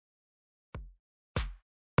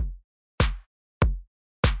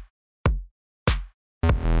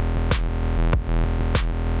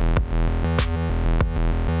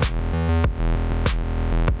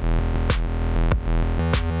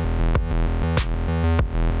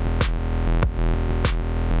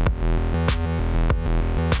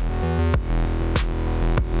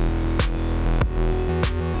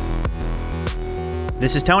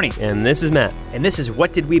This is Tony. And this is Matt. And this is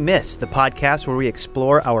What Did We Miss, the podcast where we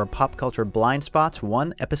explore our pop culture blind spots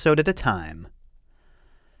one episode at a time.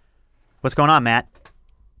 What's going on, Matt?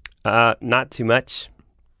 Not too much.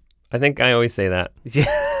 I think I always say that.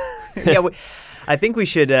 Yeah, I think we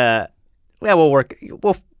should, we'll work,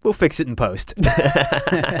 we'll fix it in post.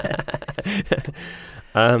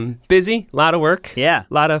 Busy, a lot of work. Yeah.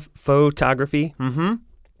 A lot of photography. Mm-hmm.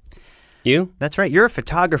 You? That's right. You're a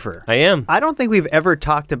photographer. I am. I don't think we've ever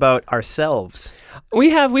talked about ourselves.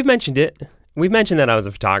 We've mentioned it. We've mentioned that I was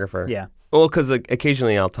a photographer. Yeah. Well, because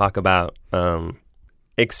occasionally I'll talk about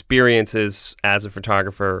experiences as a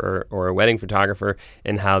photographer or a wedding photographer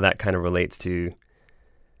and how that kind of relates to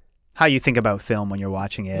how you think about film when you're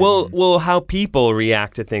watching it. Well, how people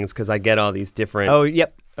react to things, because I get all these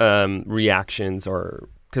different reactions, or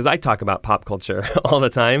because I talk about pop culture all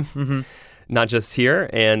the time. Mm-hmm. Not just here,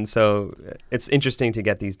 and so it's interesting to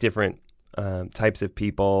get these different types of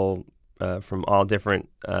people from all different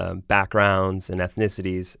backgrounds and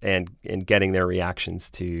ethnicities, and getting their reactions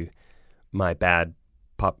to my bad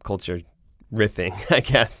pop culture riffing, I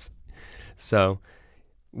guess. So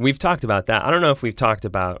we've talked about that. I don't know if we've talked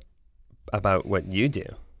about what you do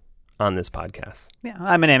on this podcast. Yeah,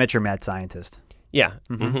 I'm an amateur mad scientist. Yeah.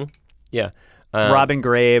 Mm-hmm. Mm-hmm. Yeah. Robbing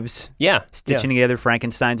graves. Yeah. Stitching together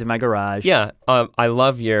Frankensteins in my garage. Yeah. I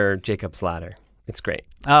love your Jacob's ladder. It's great.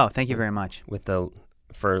 Oh, thank you very much.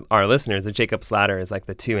 For our listeners, the Jacob's ladder is like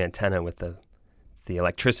the two antenna with the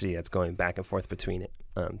electricity that's going back and forth between it.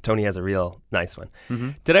 Tony has a real nice one.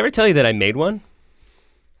 Mm-hmm. Did I ever tell you that I made one?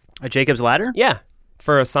 A Jacob's ladder? Yeah.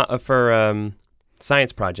 For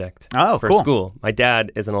science project. Oh, for cool. school. My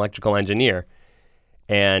dad is an electrical engineer,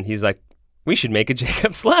 and he's like, we should make a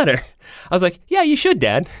Jacob's ladder. I was like, yeah, you should,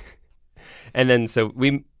 Dad. And then so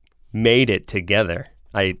we made it together.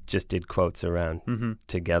 I just did quotes around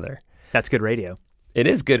together. That's good radio. It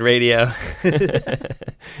is good radio.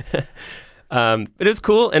 It was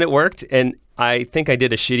cool, and it worked. And I think I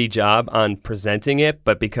did a shitty job on presenting it,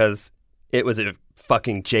 but because it was a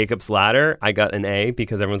fucking Jacob's ladder, I got an A,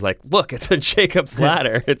 because everyone's like, look, it's a Jacob's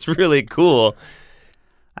ladder. It's really cool.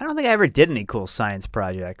 I don't think I ever did any cool science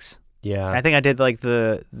projects. Yeah. I think I did like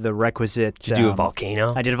the requisite. Did you do a volcano?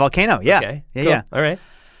 I did a volcano. Yeah. Okay. Yeah. Cool. Yeah. All right.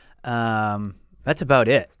 That's about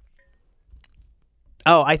it.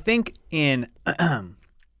 Oh, I think in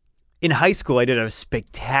high school I did a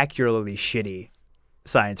spectacularly shitty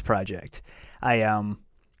science project. I don't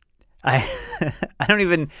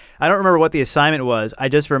remember what the assignment was. I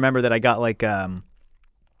just remember that I got like a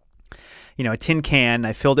tin can.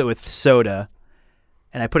 I filled it with soda.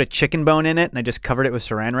 And I put a chicken bone in it, and I just covered it with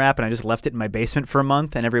saran wrap, and I just left it in my basement for a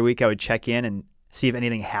month. And every week I would check in and see if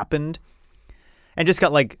anything happened. And just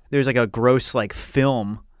got there's a gross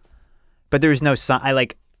film, but there was no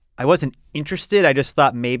I wasn't interested. I just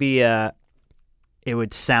thought maybe it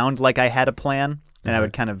would sound like I had a plan, and I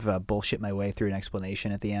would kind of bullshit my way through an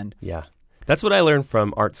explanation at the end. Yeah, that's what I learned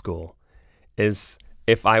from art school. Is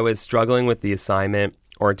if I was struggling with the assignment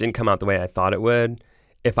or it didn't come out the way I thought it would,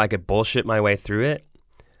 if I could bullshit my way through it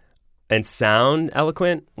and sound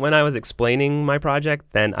eloquent when I was explaining my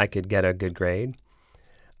project, then I could get a good grade.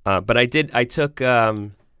 But I took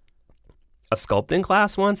a sculpting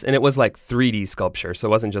class once, and it was like 3D sculpture. So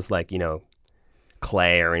it wasn't just like,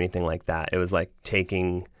 clay or anything like that. It was like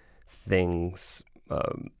taking things,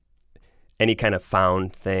 any kind of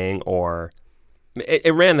found thing, or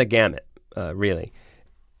it ran the gamut, really.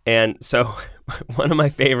 And so one of my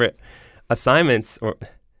favorite assignments, or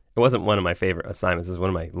it wasn't one of my favorite assignments, it was one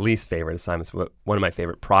of my least favorite assignments, but one of my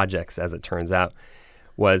favorite projects, as it turns out,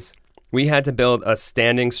 was we had to build a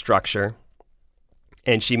standing structure,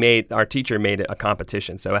 and our teacher made it a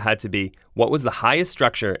competition. So it had to be what was the highest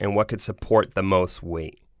structure and what could support the most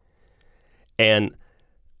weight. And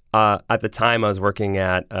at the time I was working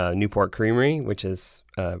at Newport Creamery, which is,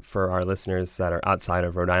 for our listeners that are outside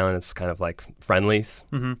of Rhode Island, it's kind of like Friendly's.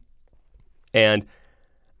 Mm-hmm. And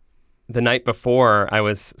the night before, I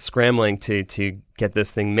was scrambling to get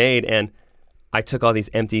this thing made, and I took all these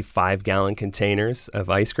empty 5-gallon containers of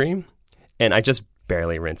ice cream, and I just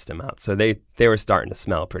barely rinsed them out. So they were starting to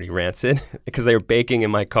smell pretty rancid because they were baking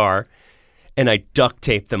in my car, and I duct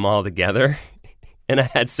taped them all together, and I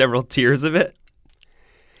had several tiers of it.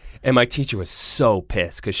 And my teacher was so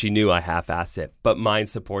pissed because she knew I half-assed it, but mine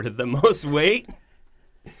supported the most weight.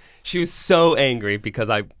 She was so angry because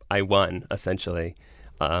I won, essentially.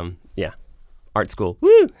 Yeah. Art school.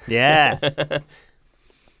 Woo! Yeah.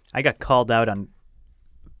 I got called out on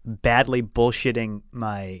badly bullshitting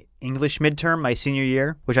my English midterm my senior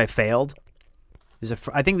year, which I failed.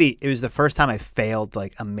 I think it was the first time I failed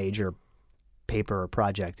like a major paper or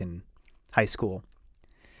project in high school.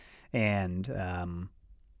 And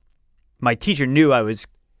my teacher knew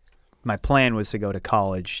my plan was to go to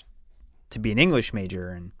college to be an English major.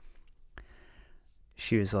 And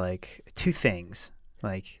she was like, two things.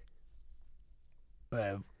 Like,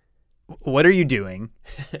 what are you doing?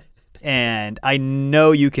 And I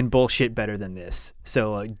know you can bullshit better than this.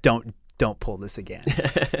 So don't pull this again.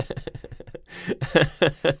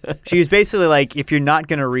 She was basically like, if you're not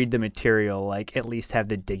going to read the material, like at least have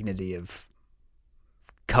the dignity of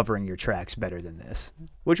covering your tracks better than this,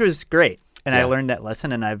 which was great. And I learned that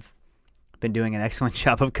lesson, and I've been doing an excellent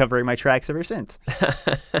job of covering my tracks ever since.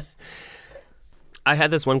 I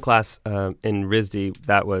had this one class in RISD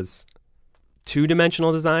that was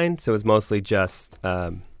two-dimensional design, so it was mostly just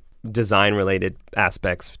design-related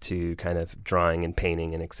aspects to kind of drawing and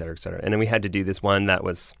painting and et cetera, et cetera. And then we had to do this one that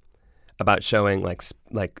was about showing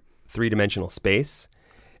like three-dimensional space,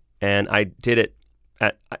 and I did it.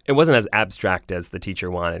 It wasn't as abstract as the teacher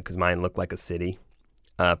wanted because mine looked like a city,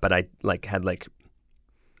 but I had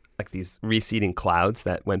these receding clouds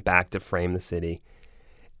that went back to frame the city.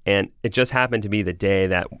 And it just happened to be the day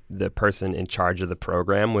that the person in charge of the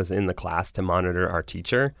program was in the class to monitor our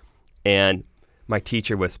teacher, and my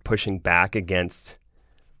teacher was pushing back against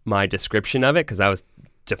my description of it because I was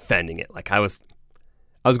defending it. Like I was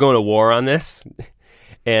going to war on this,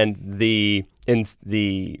 and the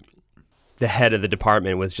head of the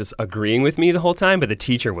department was just agreeing with me the whole time, but the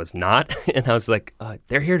teacher was not. And I was like,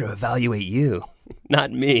 they're here to evaluate you,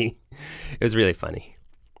 not me. It was really funny.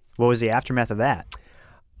 What was the aftermath of that?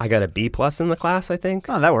 I got a B+ in the class, I think.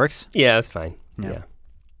 Oh, that works. Yeah, that's fine. Yeah.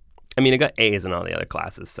 I mean, I got A's in all the other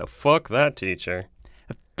classes, so fuck that teacher.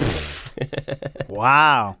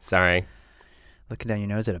 Wow. Sorry. Looking down your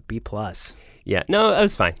nose at a B+. Yeah, no, that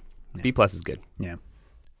was fine. Yeah. B+ is good. Yeah.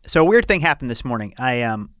 So a weird thing happened this morning.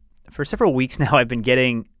 I for several weeks now, I've been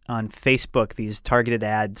getting on Facebook these targeted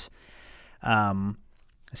ads,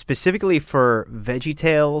 specifically for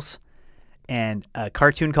VeggieTales and a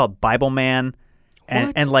cartoon called Bible Man,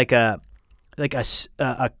 and like a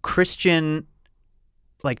Christian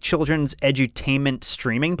like children's edutainment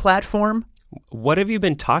streaming platform. What have you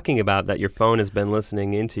been talking about that your phone has been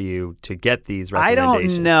listening into you to get these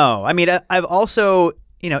recommendations? I don't know. I mean, I've also,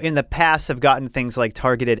 in the past, I've gotten things like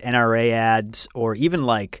targeted NRA ads, or even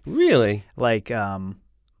like really like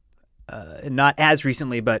not as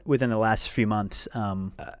recently, but within the last few months,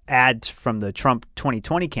 ads from the Trump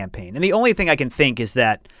 2020 campaign. And the only thing I can think is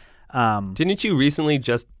that didn't you recently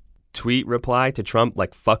just tweet reply to Trump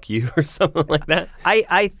like "fuck you" or something like that?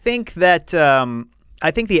 I think that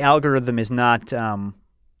I think the algorithm is not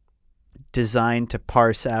designed to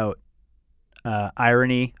parse out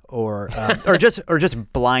irony or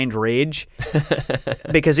just blind rage,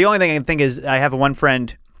 because the only thing I can think is I have one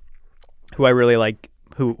friend who I really like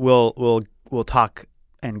who will talk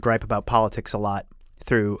and gripe about politics a lot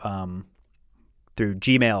through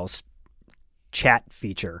Gmail's chat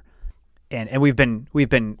feature, and we've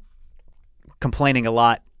been complaining a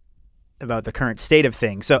lot about the current state of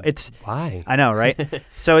things. So it's why I know, right?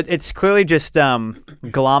 So it's clearly just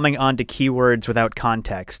glomming onto keywords without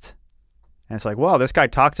context, and it's like, well, this guy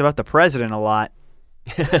talks about the president a lot,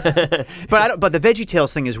 but the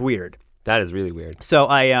VeggieTales thing is weird. That is really weird. So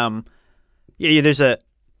there's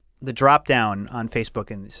the drop down on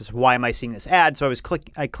Facebook, and it says, why am I seeing this ad? So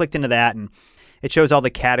I clicked into that, and it shows all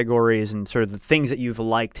the categories and sort of the things that you've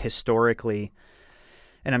liked historically.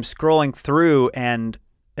 And I'm scrolling through, and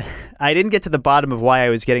I didn't get to the bottom of why I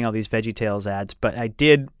was getting all these VeggieTales ads, but I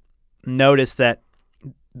did notice that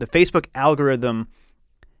the Facebook algorithm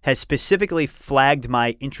has specifically flagged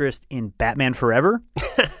my interest in Batman Forever.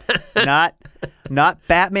 not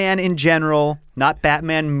Batman in general, not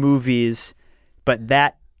Batman movies, but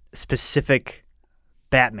that specific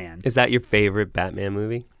Batman. Is that your favorite Batman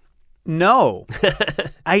movie? No.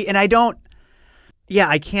 I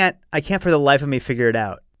can't for the life of me figure it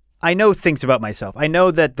out. I know things about myself. I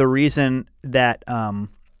know that the reason that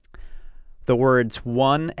the words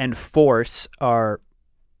one and force are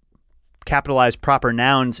capitalized proper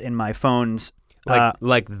nouns in my phone's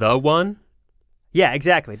like the one? Yeah,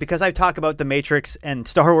 exactly. Because I talk about The Matrix and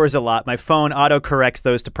Star Wars a lot, my phone autocorrects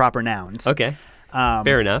those to proper nouns. Okay.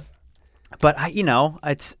 Fair enough. But I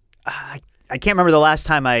can't remember the last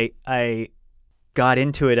time I got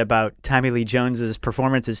into it about Tommy Lee Jones's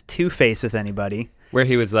performance as Two-Face with anybody. Where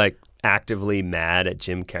he was like actively mad at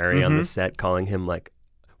Jim Carrey on the set, calling him like,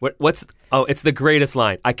 it's the greatest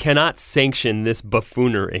line. I cannot sanction this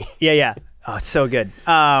buffoonery. Yeah. Oh, it's so good.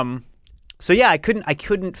 So yeah, I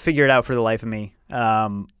couldn't figure it out for the life of me.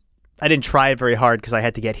 I didn't try it very hard because I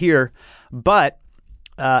had to get here, but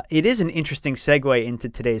it is an interesting segue into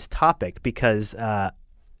today's topic because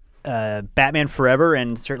Batman Forever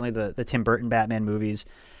and certainly the Tim Burton Batman movies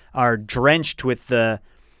are drenched with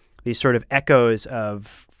these sort of echoes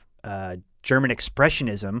of German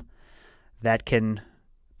expressionism that can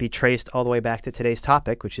be traced all the way back to today's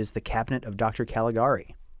topic, which is the Cabinet of Dr.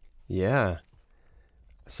 Caligari. Yeah.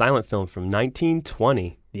 A silent film from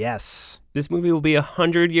 1920. Yes. This movie will be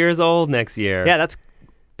 100 years old next year. Yeah, that's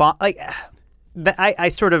I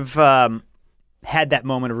sort of had that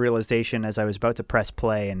moment of realization as I was about to press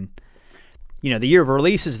play, and the year of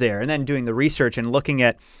release is there, and then doing the research and looking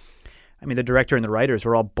at, the director and the writers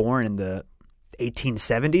were all born in the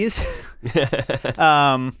 1870s.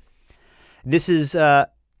 This is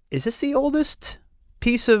this the oldest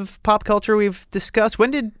piece of pop culture we've discussed?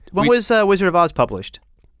 When was Wizard of Oz published?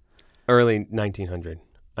 Early 1900.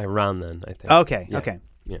 Around then, I think. Okay, Yeah. okay.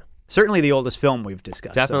 Yeah. Certainly the oldest film we've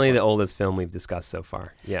discussed. Definitely the oldest film we've discussed so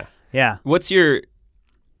far. Yeah. Yeah. What's your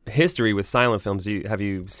history with silent films? Have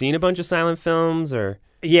you seen a bunch of silent films or?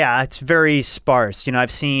 Yeah, it's very sparse. I've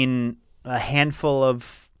seen a handful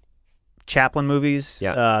of Chaplin movies.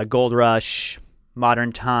 Yeah. Gold Rush,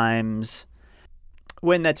 Modern Times.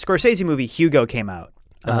 When that Scorsese movie Hugo came out,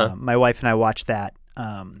 my wife and I watched that,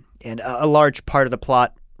 and a large part of the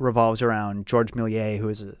plot revolves around Georges Méliès, who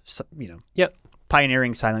is a Yep.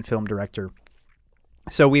 pioneering silent film director.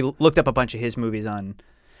 So we looked up a bunch of his movies on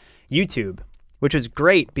YouTube, which was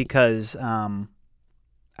great because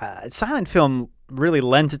silent film really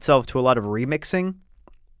lends itself to a lot of remixing.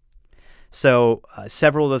 So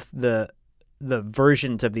several of the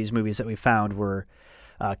versions of these movies that we found were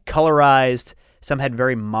colorized. Some had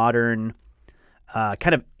very modern,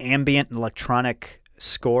 kind of ambient and electronic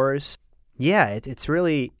scores. Yeah, it's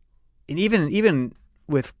really, and even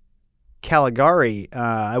with Caligari,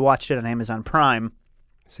 I watched it on Amazon Prime.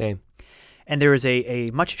 Same. And there was a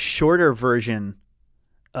much shorter version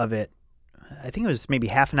of it. I think it was maybe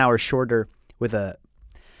half an hour shorter with a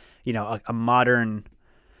modern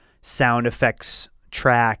sound effects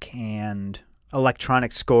track and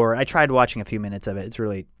electronic score. I tried watching a few minutes of it. It's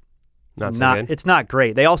really not so good. It's not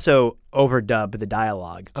great. They also overdub the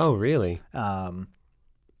dialogue. Oh, really?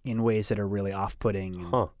 In ways that are really off-putting.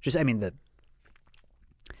 Huh.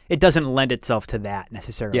 It doesn't lend itself to that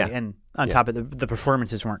necessarily. Yeah. And on top of the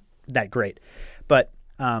performances weren't that great. But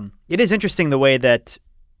it is interesting the way that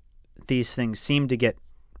these things seem to get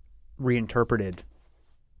reinterpreted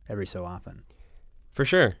every so often. For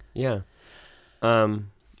sure. Yeah.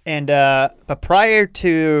 But prior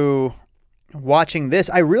to watching this,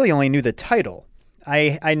 I really only knew the title.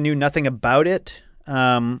 I knew nothing about it.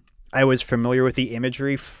 I was familiar with the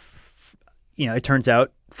imagery, it turns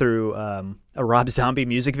out, through a Rob Zombie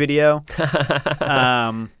music video.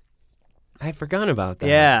 I had forgotten about that.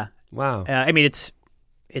 Yeah. Wow.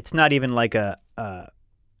 It's not even like a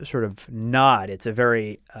sort of nod. It's a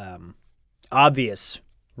very obvious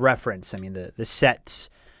reference. The sets,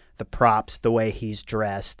 the props, the way he's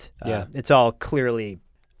dressed. It's all clearly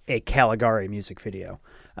a Caligari music video.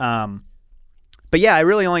 But yeah, I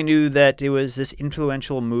really only knew that it was this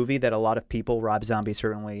influential movie that a lot of people, Rob Zombie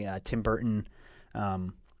certainly, Tim Burton,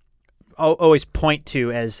 always point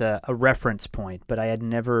to as a reference point. But I had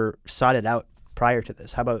never sought it out prior to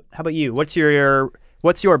this. How about you? What's your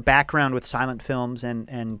background with silent films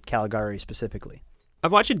and Caligari specifically?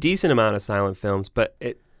 I've watched a decent amount of silent films, but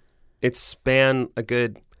it spanned a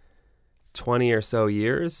good 20 or so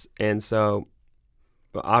years, and so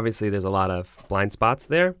obviously there's a lot of blind spots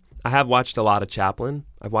there. I have watched a lot of Chaplin.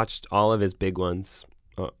 I've watched all of his big ones,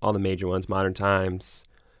 all the major ones, Modern Times,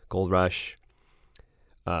 Gold Rush,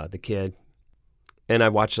 The Kid. And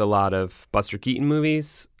I've watched a lot of Buster Keaton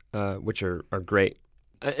movies, which are great.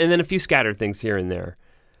 And then a few scattered things here and there.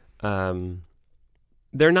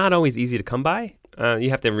 They're not always easy to come by.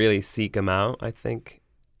 You have to really seek them out, I think.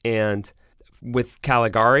 And with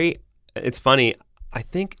Caligari, it's funny. I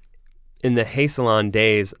think in the Hey Salon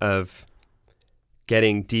days of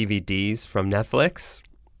getting DVDs from Netflix,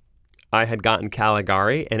 I had gotten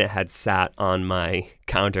Caligari and it had sat on my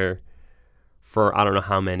counter for I don't know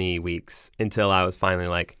how many weeks until I was finally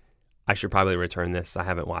like, I should probably return this. I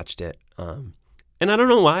haven't watched it. And I don't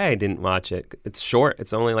know why I didn't watch it. It's short.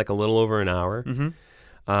 It's only like a little over an hour. Mm-hmm.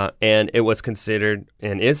 And it was considered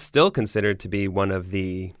and is still considered to be one of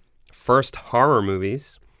the first horror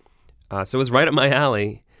movies. So it was right up my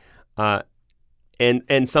alley.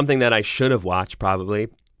 And something that I should have watched probably.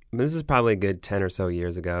 This is probably a good 10 or so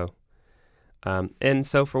years ago. And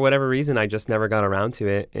so for whatever reason, I just never got around to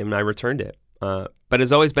it and I returned it. But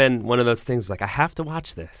it's always been one of those things like, I have to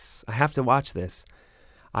watch this. I have to watch this.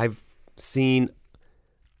 I've seen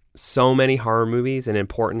so many horror movies and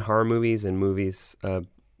important horror movies and movies,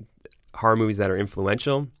 horror movies that are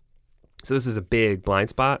influential. So this is a big blind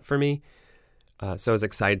spot for me. So I was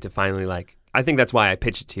excited to finally I think that's why I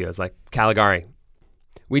pitched it to you. I was like, Caligari.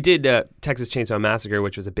 We did Texas Chainsaw Massacre,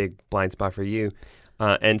 which was a big blind spot for you.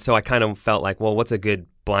 And so I kind of felt like, well, what's a good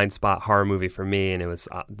blind spot horror movie for me? And it was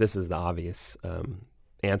this is the obvious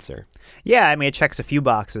answer. Yeah, I mean, it checks a few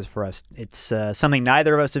boxes for us. It's something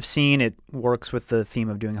neither of us have seen. It works with the theme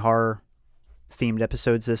of doing horror-themed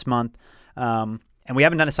episodes this month. And we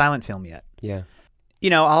haven't done a silent film yet. Yeah.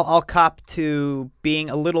 I'll cop to being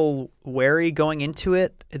a little wary going into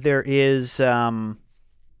it. There is a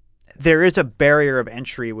barrier of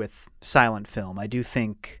entry with silent film. I do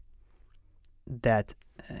think that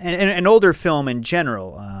an older film in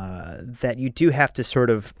general, that you do have to sort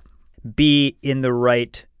of be in the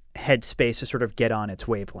right headspace to sort of get on its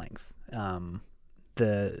wavelength.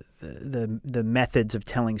 The methods of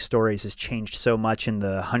telling stories has changed so much in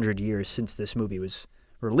the 100 years since this movie was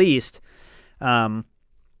released. There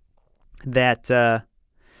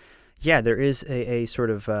is a sort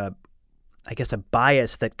of, I guess, a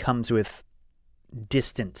bias that comes with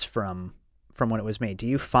distance from when it was made. Do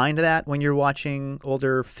you find that when you're watching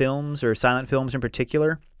older films or silent films in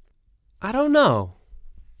particular? I don't know.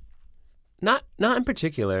 Not in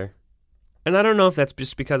particular. And I don't know if that's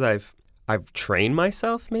just because I've trained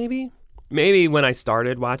myself, maybe. Maybe when I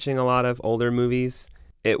started watching a lot of older movies,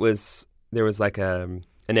 there was like an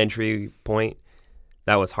entry point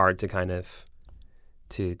that was hard to kind of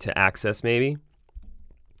to access maybe.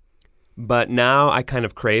 But now I kind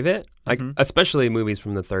of crave it, especially movies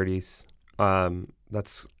from the 30s.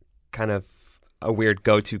 That's kind of a weird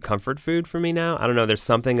go-to comfort food for me now. I don't know. There's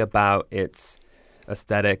something about its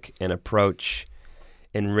aesthetic and approach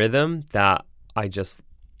and rhythm that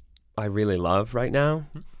I really love right now.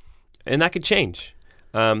 And that could change.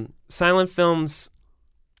 Silent films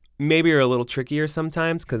maybe are a little trickier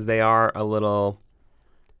sometimes because their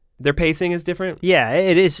pacing is different. Yeah,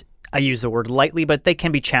 it is. I use the word lightly, but they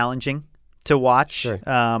can be challenging to watch. Sure.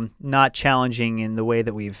 Not challenging in the way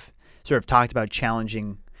that we've sort of talked about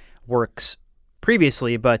challenging works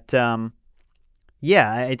previously, but I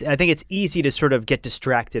think it's easy to sort of get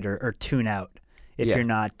distracted or tune out if you're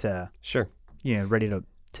not sure, ready to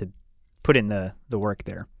put in the work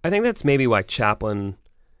there. I think that's maybe why Chaplin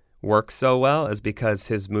works so well, is because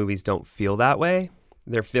his movies don't feel that way.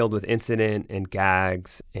 They're filled with incident and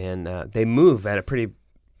gags, and they move at a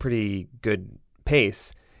pretty good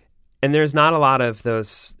pace. And there's not a lot of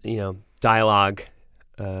those, dialogue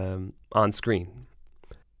on screen,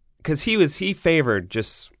 because he favored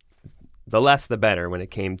just the less the better when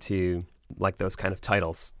it came to like those kind of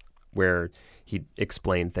titles where he'd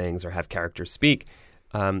explain things or have characters speak.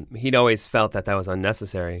 He'd always felt that was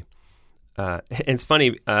unnecessary. It's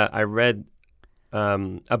funny. I read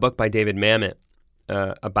a book by David Mamet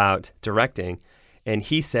about directing, and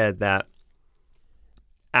he said that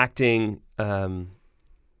acting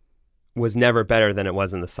was never better than it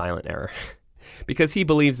was in the silent era, because he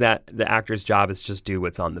believes that the actor's job is just do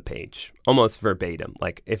what's on the page, almost verbatim.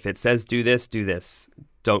 Like if it says do this,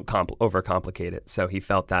 don't overcomplicate it. So he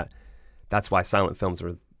felt that that's why silent films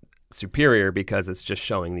were superior, because it's just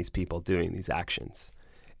showing these people doing these actions.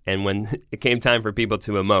 And when it came time for people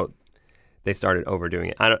to emote, they started overdoing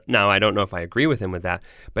it. I don't know if I agree with him with that,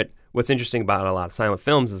 but what's interesting about a lot of silent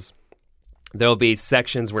films is there'll be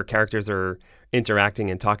sections where characters are interacting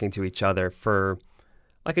and talking to each other for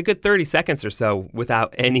like a good 30 seconds or so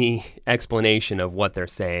without any explanation of what they're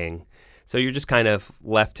saying. So you're just kind of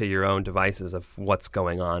left to your own devices of what's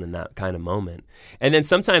going on in that kind of moment. And then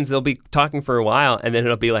sometimes they'll be talking for a while, and then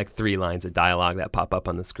it'll be like 3 lines of dialogue that pop up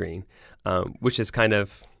on the screen, which is kind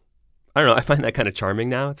of, I don't know, I find that kind of charming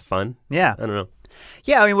now. It's fun. Yeah. I don't know.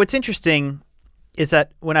 Yeah, I mean, what's interesting is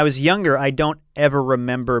that when I was younger, I don't ever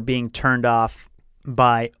remember being turned off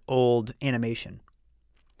by old animation.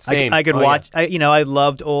 Same. I could watch. Yeah. I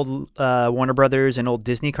loved old Warner Brothers and old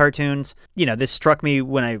Disney cartoons. This struck me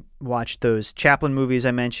when I watched those Chaplin movies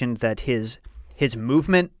I mentioned, that his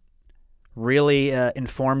movement really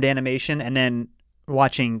informed animation. And then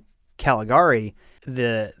watching Caligari,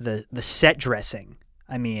 the set dressing.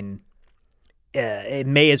 I mean, it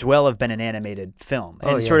may as well have been an animated film.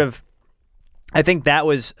 And sort of, I think that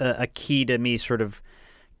was a key to me sort of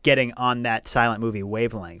getting on that silent movie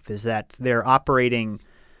wavelength, is that they're operating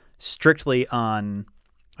strictly on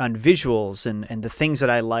visuals, and the things that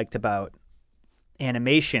I liked about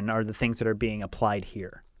animation are the things that are being applied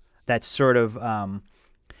here. That's sort of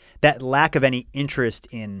that lack of any interest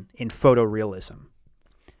in photorealism.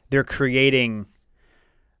 They're creating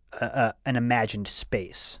an imagined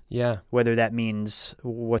space. Yeah. Whether that means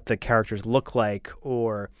what the characters look like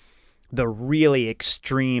or the really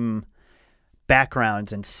extreme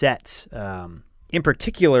backgrounds and sets. In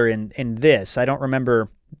particular, in this, I don't remember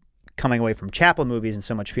coming away from Chaplin movies and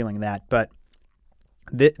so much feeling that, but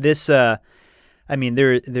this, I mean,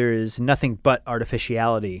 there is nothing but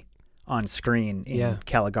artificiality on screen in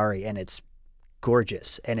Caligari, and it's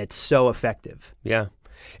gorgeous, and it's so effective. Yeah.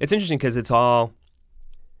 It's interesting because it's all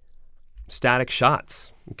static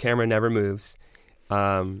shots. The camera never moves.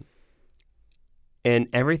 And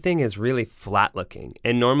everything is really flat looking.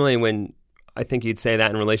 And normally when I think you'd say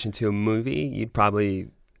that in relation to a movie, you'd probably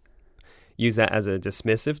use that as a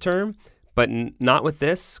dismissive term, but not with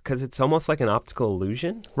this, because it's almost like an optical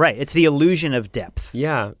illusion. Right. It's the illusion of depth.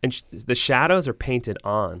 Yeah. And the shadows are painted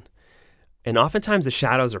on. And oftentimes the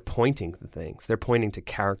shadows are pointing to things. They're pointing to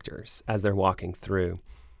characters as they're walking through.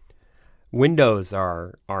 Windows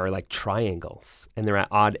are like triangles, and they're at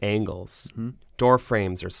odd angles. Mm-hmm. Door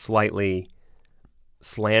frames are slightly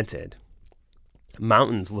slanted.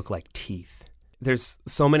 Mountains look like teeth. There's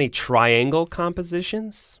so many triangle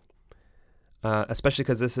compositions, especially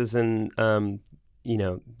because this is in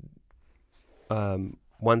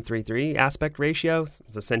 1:3 aspect ratio.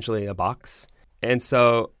 It's essentially a box. And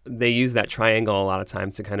so they use that triangle a lot of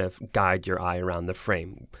times to kind of guide your eye around the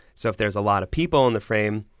frame. So if there's a lot of people in the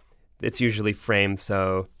frame, it's usually framed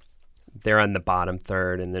so they're on the bottom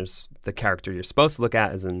third, and there's the character you're supposed to look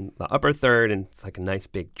at is in the upper third, and it's like a nice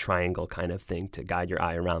big triangle kind of thing to guide your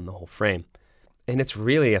eye around the whole frame. And it's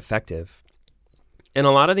really effective. And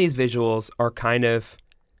a lot of these visuals are kind of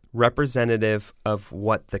representative of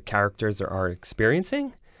what the characters are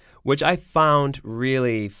experiencing, which I found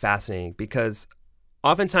really fascinating, because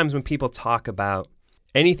oftentimes when people talk about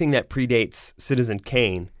anything that predates Citizen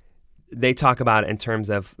Kane, they talk about it in terms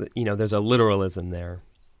of, there's a literalism there.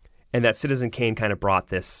 And that Citizen Kane kind of brought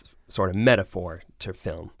this sort of metaphor to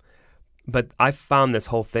film. But I found this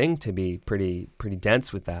whole thing to be pretty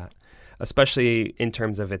dense with that, especially in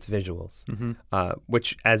terms of its visuals,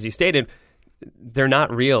 which, as you stated, they're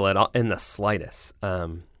not real at all in the slightest.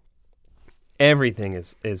 Everything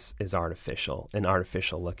is artificial and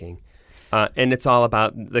artificial looking. And it's all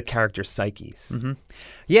about the character psyches. Mm-hmm.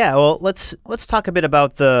 Yeah, well, let's talk a bit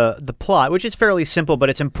about the plot, which is fairly simple, but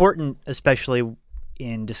it's important, especially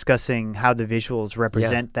in discussing how the visuals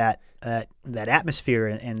represent that atmosphere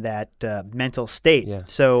and that mental state. Yeah.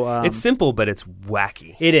 So it's simple, but it's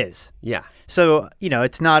wacky. It is. Yeah. So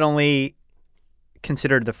it's not only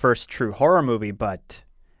considered the first true horror movie, but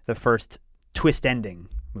the first twist ending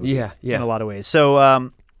movie. Yeah. In a lot of ways.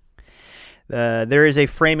 So there is a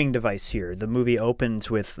framing device here. The movie opens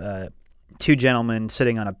with two gentlemen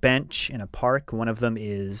sitting on a bench in a park. One of them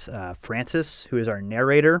is Francis, who is our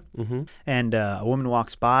narrator. Mm-hmm. And a woman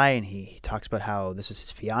walks by, and he talks about how this is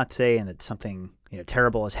his fiance and that something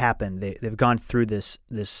terrible has happened. They've gone through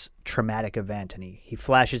this traumatic event, and he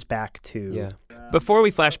flashes back to... Yeah. Before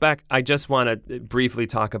we flash back, I just want to briefly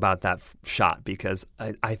talk about that shot, because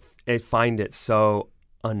I find it so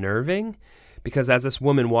unnerving. Because as this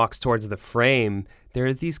woman walks towards the frame, there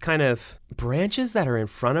are these kind of branches that are in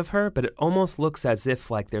front of her, but it almost looks as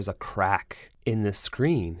if like there's a crack in the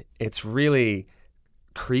screen. It's really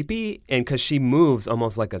creepy, and because she moves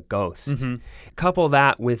almost like a ghost. Mm-hmm. Couple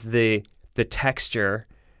that with the texture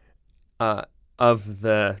of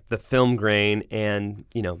the film grain and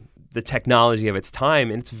the technology of its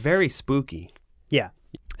time, and it's very spooky. Yeah.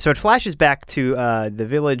 So it flashes back to the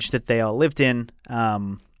village that they all lived in.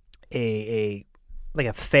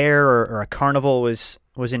 A fair or a carnival was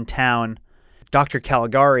in town. Dr.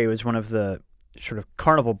 Caligari was one of the sort of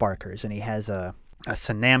carnival barkers, and he has a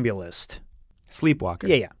somnambulist. Sleepwalker.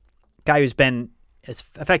 Yeah. Guy who's been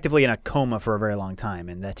effectively in a coma for a very long time,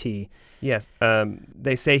 and that he... Yes.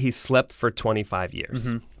 They say he slept for 25 years.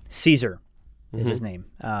 Mm-hmm. Caesar is his name.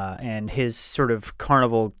 And his sort of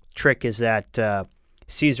carnival trick is that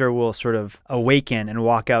Caesar will sort of awaken and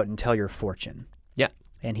walk out and tell your fortune.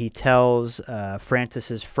 And he tells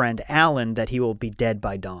Francis's friend Alan that he will be dead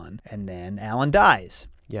by dawn. And then Alan dies.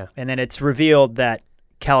 Yeah. And then it's revealed that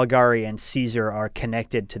Caligari and Caesar are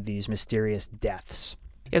connected to these mysterious deaths.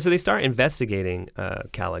 Yeah, so they start investigating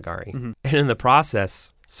Caligari. Mm-hmm. And in the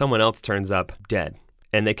process, someone else turns up dead.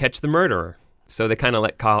 And they catch the murderer. So they kind of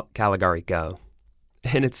let Caligari go.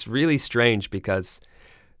 And it's really strange because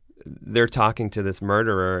they're talking to this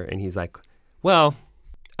murderer, and he's like, well...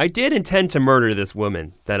 I did intend to murder this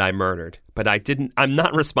woman that I murdered, but I'm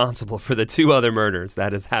not responsible for the two other murders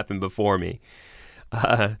that has happened before me.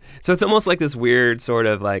 So it's almost like this weird sort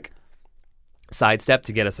of like sidestep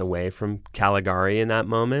to get us away from Caligari in that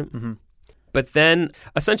moment. Mm-hmm. But then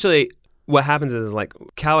essentially what happens is like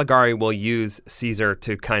Caligari will use Caesar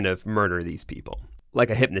to kind of murder these people. Like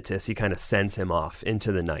a hypnotist, he kind of sends him off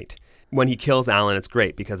into the night. when he kills Alan, it's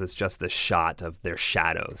great because it's just the shot of their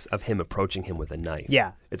shadows, of him approaching him with a knife.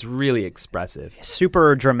 Yeah. It's really expressive.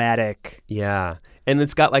 Super dramatic. Yeah. And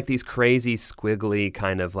it's got like these crazy, squiggly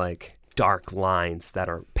kind of like dark lines that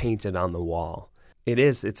are painted on the wall.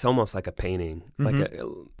 It's almost like a painting,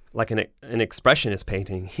 like an expressionist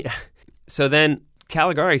painting. Yeah. So then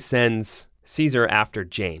Caligari sends Caesar after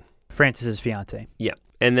Jane. Francis's fiance. Yeah.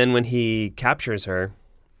 And then when he captures her,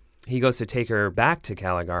 he goes to take her back to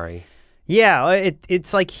Caligari. Yeah,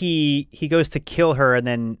 it's like he goes to kill her and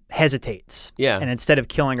then hesitates. Yeah. And instead of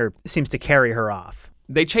killing her, seems to carry her off.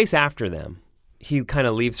 They chase after them. He kind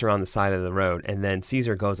of leaves her on the side of the road, and then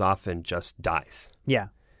Caesar goes off and just dies. Yeah.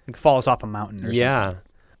 Like falls off a mountain or something. Yeah.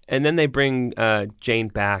 And then they bring Jane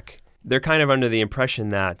back. They're kind of under the impression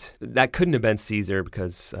that couldn't have been Caesar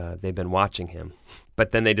because they've been watching him.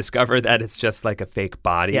 But then they discover that it's just like a fake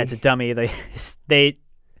body. Yeah, it's a dummy. They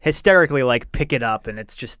hysterically like pick it up and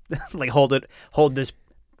it's just like hold this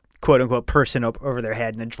quote unquote person over their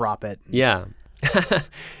head and then drop it. Yeah.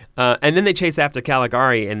 And then they chase after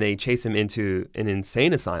Caligari and they chase him into an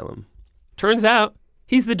insane asylum. Turns out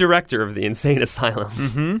he's the director of the insane asylum.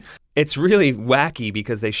 Mm-hmm. It's really wacky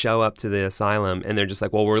because they show up to the asylum and they're just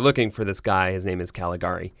like, well, we're looking for this guy. His name is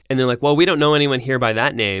Caligari. And they're like, well, we don't know anyone here by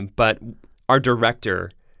that name, but our director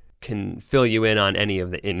can fill you in on any of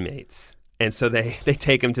the inmates. And so they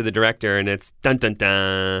take him to the director, and it's dun dun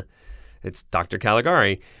dun. It's Dr.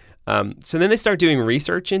 Caligari. So then they start doing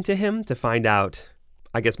research into him to find out,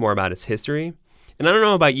 I guess, more about his history. And I don't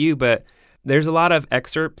know about you, but there's a lot of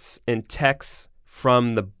excerpts and texts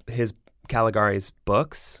from his Caligari's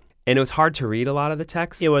books, and it was hard to read a lot of the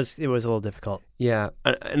text. It was a little difficult. Yeah,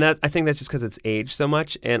 and I think that's just because it's aged so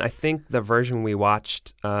much. And I think the version we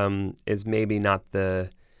watched is maybe not the.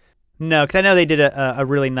 No, because I know they did a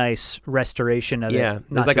really nice restoration of it. Yeah,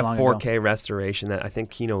 there's like a 4K ago. restoration that I think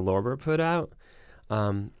Kino Lorber put out.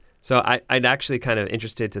 So I'd actually kind of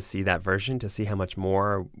interested to see that version to see how much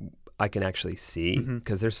more I can actually see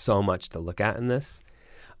because there's so much to look at in this.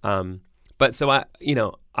 But so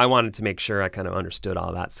I wanted to make sure I kind of understood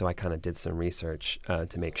all that, so I kind of did some research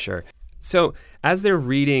to make sure. So as they're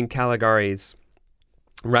reading Caligari's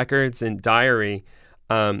records and diary,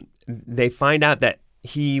 they find out that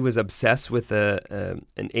he was obsessed with an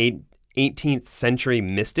 18th century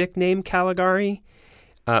mystic named Caligari,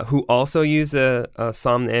 who also used a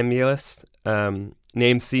somnambulist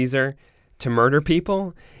named Caesar to murder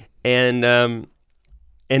people. And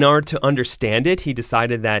in order to understand it, he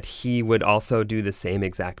decided that he would also do the same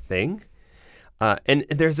exact thing. And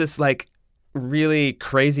there's this like really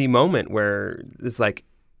crazy moment where it's like,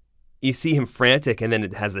 you see him frantic, and then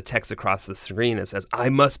it has the text across the screen that says, "I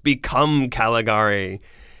must become Caligari."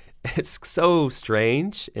 It's so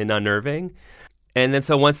strange and unnerving. And then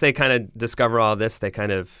so once they kind of discover all this, they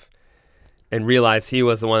kind of and realize he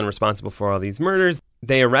was the one responsible for all these murders,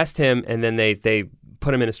 they arrest him, and then they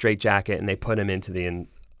put him in a straitjacket and they put him into the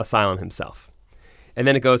asylum himself. And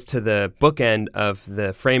then it goes to the bookend of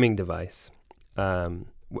the framing device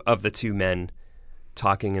of the two men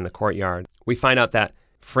talking in the courtyard. We find out that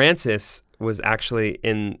Francis was actually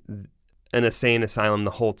in an insane asylum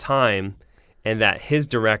the whole time, and that his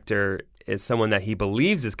director is someone that he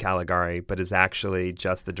believes is Caligari, but is actually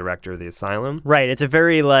just the director of the asylum. Right. It's a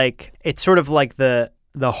very it's sort of like the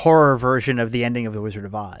horror version of the ending of The Wizard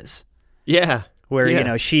of Oz. Yeah. Where,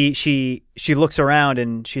 she looks around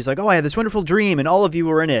and she's like, oh, I had this wonderful dream and all of you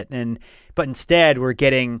were in it. But instead we're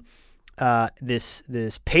getting this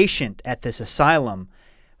patient at this asylum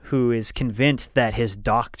who is convinced that his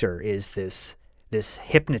doctor is this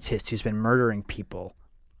hypnotist who's been murdering people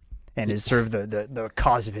and is sort of the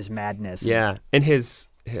cause of his madness. Yeah, and his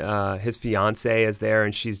fiancée is there,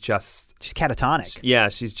 and she's catatonic. Yeah,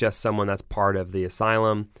 she's just someone that's part of the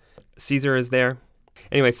asylum. Caesar is there.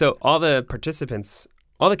 Anyway, so all the participants,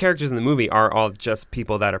 all the characters in the movie are all just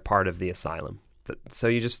people that are part of the asylum. So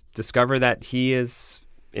you just discover that he is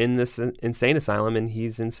in this insane asylum and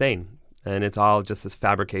he's insane. And it's all just this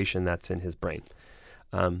fabrication that's in his brain.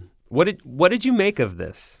 What did you make of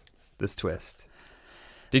this twist?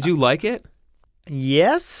 Did you like it?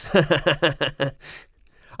 Yes.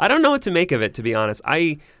 I don't know what to make of it, to be honest.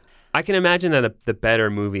 I can imagine that the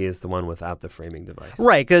better movie is the one without the framing device.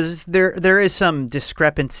 Right, because there is some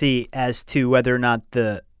discrepancy as to whether or not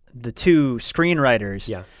the two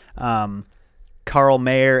screenwriters, Carl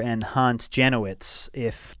Mayer and Hans Janowitz,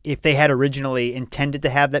 if they had originally intended to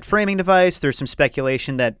have that framing device. There's some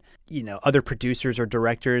speculation that other producers or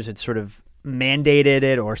directors had sort of mandated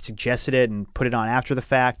it or suggested it and put it on after the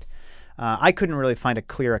fact. I couldn't really find a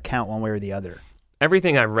clear account one way or the other.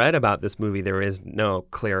 everything I've read about this movie, there is no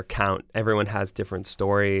clear account. Everyone has different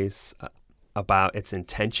stories about its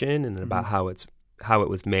intention and about how it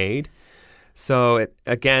was made. So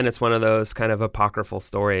it's one of those kind of apocryphal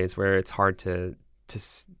stories where it's hard to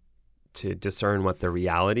discern what the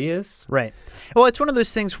reality is. Right. Well, it's one of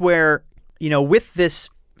those things where, with this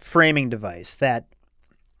framing device, that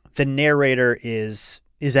the narrator is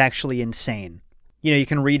actually insane. You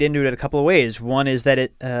can read into it a couple of ways. One is that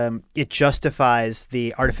it justifies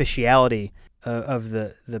the artificiality of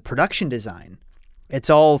the production design. It's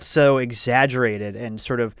all so exaggerated and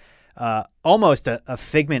sort of almost a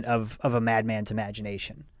figment of a madman's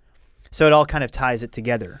imagination. So it all kind of ties it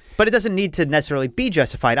together. But it doesn't need to necessarily be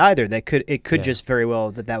justified either. It could just very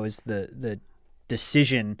well that was the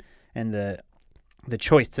decision and the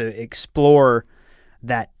choice to explore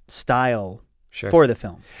that style for the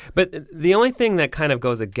film. But the only thing that kind of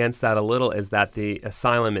goes against that a little is that the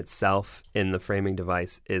asylum itself in the framing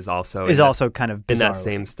device is also kind of bizarre in that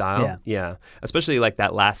same style. Yeah. Especially like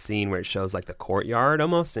that last scene where it shows like the courtyard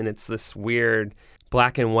almost, and it's this weird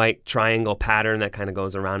black and white triangle pattern that kind of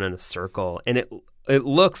goes around in a circle, and it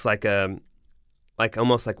looks like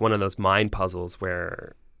almost like one of those mind puzzles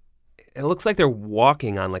where it looks like they're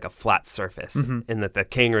walking on like a flat surface, and that the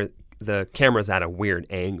camera's at a weird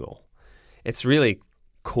angle. It's really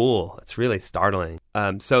cool. It's really startling.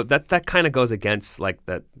 So that kind of goes against like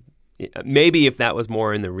that. Maybe if that was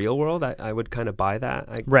more in the real world, I would kind of buy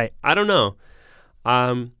that. Right. I don't know.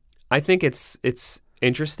 I think it's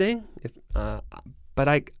interesting, but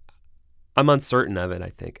I'm uncertain of it.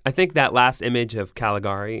 I think that last image of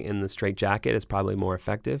Caligari in the straitjacket is probably more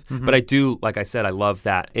effective. But I do, like I said, I love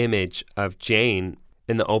that image of Jane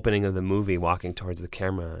in the opening of the movie walking towards the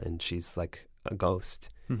camera, and she's like a ghost.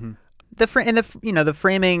 The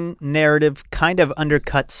framing narrative kind of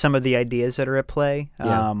undercuts some of the ideas that are at play.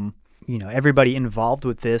 Yeah. Everybody involved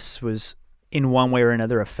with this was in one way or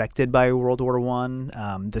another affected by World War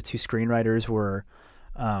I. The two screenwriters were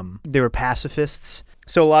pacifists.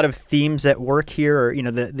 So a lot of themes at work here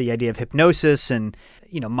are, the idea of hypnosis and,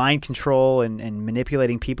 mind control and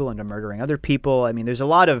manipulating people into murdering other people. I mean, there's a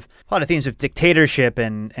lot of themes of dictatorship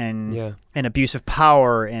and abuse of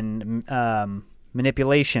power and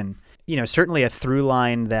manipulation. Certainly a through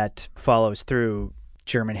line that follows through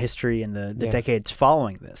German history in the decades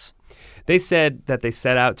following this. They said that they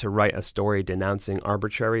set out to write a story denouncing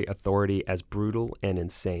arbitrary authority as brutal and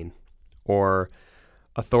insane, or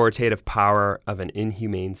authoritative power of an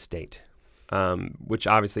inhumane state, which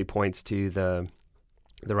obviously points to the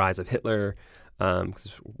rise of Hitler,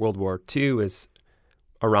 because World War II is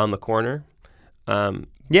around the corner. And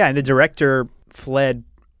the director fled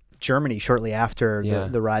Germany shortly after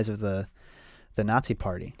the rise of the Nazi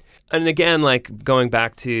Party. And again, like going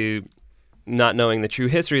back to not knowing the true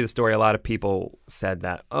history of the story, a lot of people said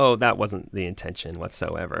that, that wasn't the intention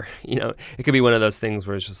whatsoever. It could be one of those things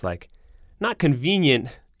where it's just like, not convenient.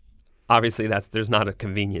 Obviously, there's not a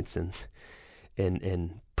convenience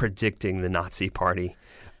in predicting the Nazi Party,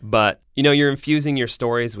 but you're infusing your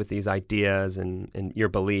stories with these ideas and your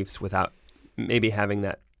beliefs without maybe having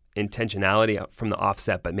that intentionality from the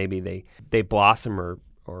offset, but maybe they blossom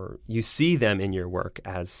or you see them in your work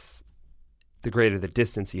as the greater the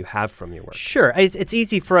distance you have from your work. Sure, it's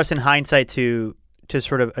easy for us in hindsight to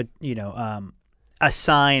sort of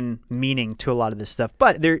assign meaning to a lot of this stuff,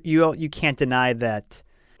 but you can't deny that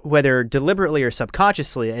whether deliberately or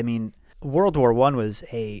subconsciously, I mean, World War I was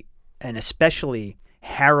an especially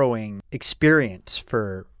harrowing experience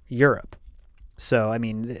for Europe. So I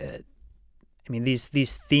mean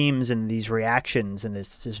these themes and these reactions and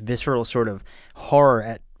this visceral sort of horror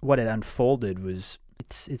at what had unfolded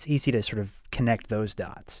it's easy to sort of connect those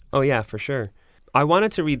dots. Oh yeah, for sure. I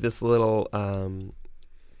wanted to read this little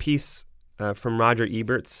piece from Roger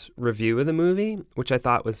Ebert's review of the movie, which I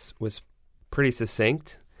thought was pretty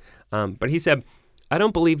succinct. But he said, "I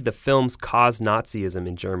don't believe the films caused Nazism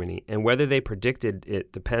in Germany, and whether they predicted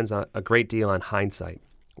it depends on a great deal on hindsight.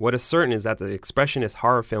 What is certain is that the expressionist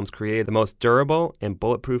horror films created the most durable and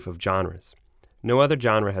bulletproof of genres. No other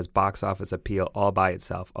genre has box office appeal all by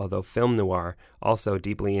itself, although film noir, also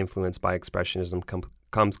deeply influenced by expressionism,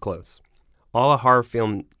 comes close. All a horror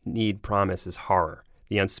film need promise is horror,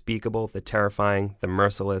 the unspeakable, the terrifying, the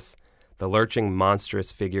merciless, the lurching,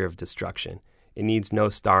 monstrous figure of destruction. It needs no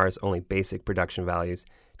stars, only basic production values,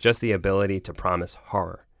 just the ability to promise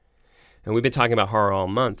horror." And we've been talking about horror all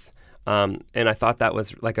month, and I thought that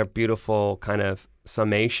was like a beautiful kind of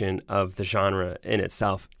summation of the genre in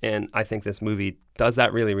itself. And I think this movie does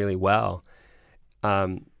that really, really well.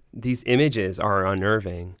 These images are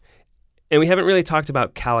unnerving. And we haven't really talked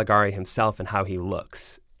about Caligari himself and how he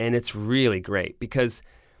looks. And it's really great because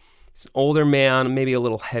it's an older man, maybe a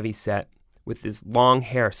little heavy set, with his long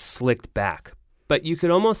hair slicked back. But you could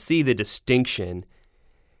almost see the distinction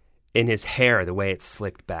in his hair, the way it's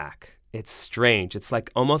slicked back. It's strange. It's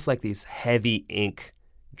like almost like these heavy ink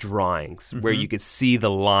drawings where you could see the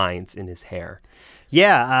lines in his hair.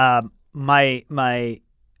 Yeah, my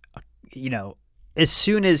as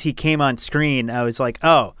soon as he came on screen, I was like,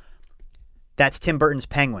 oh, that's Tim Burton's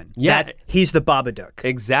Penguin. Yeah. He's the Babadook.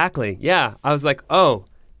 Exactly. Yeah. I was like, oh,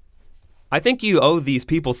 I think you owe these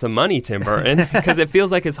people some money, Tim Burton, because it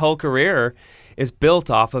feels like his whole career is built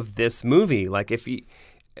off of this movie. Like if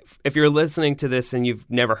you're listening to this and you've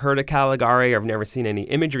never heard of Caligari or have never seen any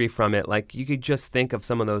imagery from it, like you could just think of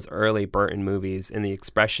some of those early Burton movies and the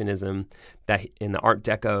expressionism that in the Art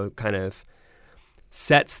Deco kind of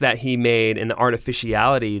sets that he made and the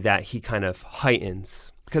artificiality that he kind of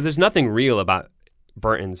heightens. Because there's nothing real about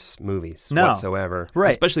Burton's movies whatsoever,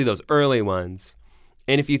 right? Especially those early ones.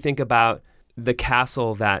 And if you think about the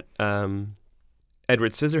castle that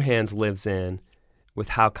Edward Scissorhands lives in, with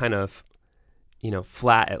how kind of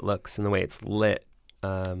flat it looks and the way it's lit,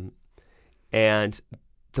 and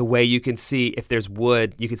the way you can see if there's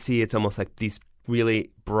wood, you can see it's almost like these really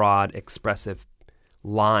broad, expressive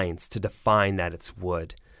lines to define that it's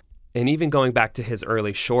wood. And even going back to his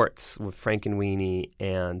early shorts with Frankenweenie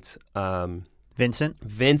and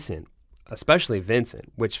Vincent, especially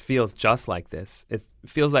Vincent, which feels just like this. It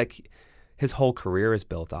feels like his whole career is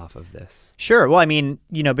built off of this. Sure. Well, I mean,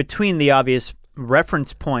 between the obvious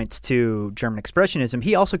reference points to German Expressionism,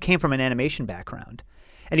 he also came from an animation background.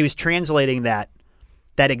 And he was translating that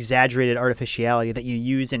exaggerated artificiality that you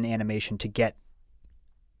use in animation to get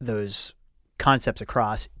those concepts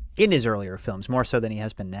across in his earlier films, more so than he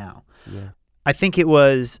has been now. Yeah. I think it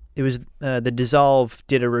was the Dissolve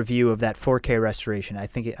did a review of that 4K restoration. I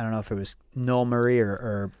don't know if it was Noel Murray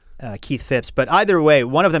or Keith Phipps, but either way,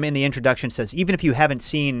 one of them in the introduction says, even if you haven't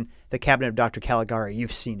seen The Cabinet of Dr. Caligari,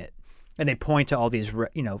 you've seen it. And they point to all these,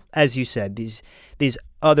 as you said, these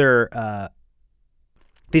other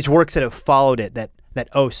these works that have followed it that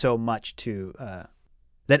owe so much to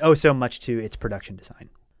its production design.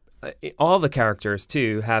 All the characters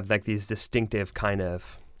too have like these distinctive kind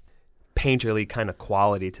of painterly kind of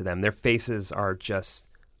quality to them. Their faces are just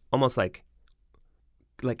almost like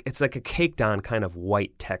it's like a caked on kind of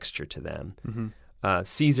white texture to them. Mm-hmm.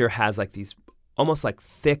 Caesar has like these almost like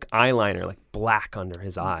thick eyeliner, like black under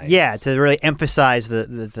his eyes. Yeah, to really emphasize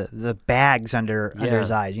the bags under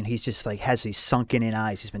his eyes. He's just like has these sunken in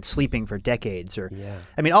eyes. He's been sleeping for decades.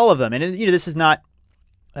 I mean, all of them. And this is not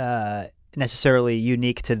necessarily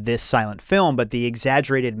unique to this silent film, but the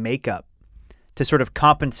exaggerated makeup to sort of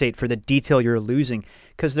compensate for the detail you're losing,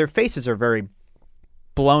 because their faces are very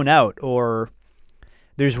blown out. Or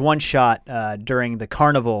there's one shot during the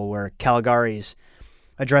carnival where Caligari's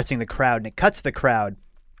addressing the crowd, and it cuts the crowd,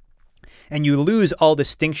 and you lose all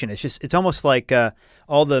distinction. It's almost like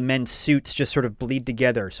all the men's suits just sort of bleed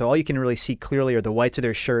together. So all you can really see clearly are the whites of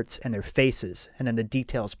their shirts and their faces, and then the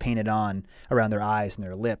details painted on around their eyes and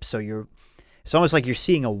their lips. So it's almost like you're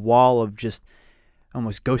seeing a wall of just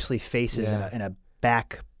almost ghostly faces in a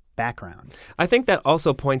background. I think that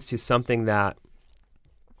also points to something that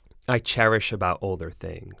I cherish about older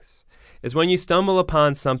things, is when you stumble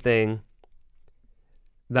upon something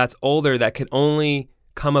that's older that could only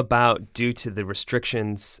come about due to the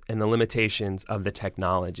restrictions and the limitations of the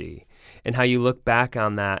technology, and how you look back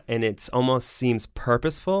on that and it almost seems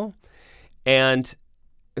purposeful. And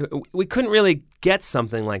we couldn't really get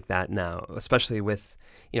something like that now, especially with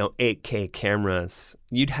 8K cameras.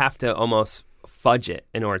 You'd have to almost fudge it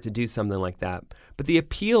in order to do something like that. But the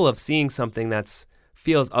appeal of seeing something that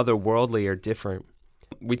feels otherworldly or different.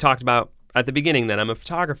 We talked about at the beginning that I'm a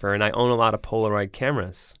photographer and I own a lot of Polaroid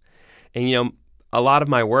cameras. And, a lot of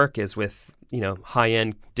my work is with,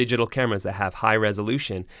 high-end digital cameras that have high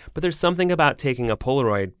resolution. But there's something about taking a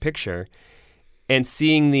Polaroid picture and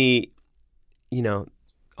seeing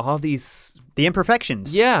all these... the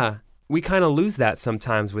imperfections. Yeah. We kind of lose that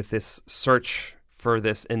sometimes with this search for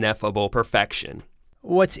this ineffable perfection.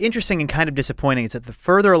 What's interesting and kind of disappointing is that the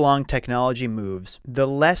further along technology moves, the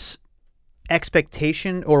less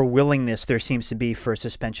expectation or willingness there seems to be for a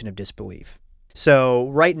suspension of disbelief. So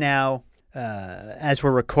right now, as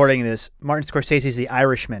we're recording this, Martin Scorsese's The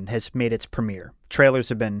Irishman has made its premiere. Trailers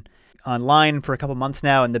have been online for a couple months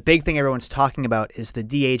now, and the big thing everyone's talking about is the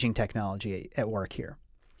de-aging technology at work here.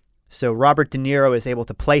 So Robert De Niro is able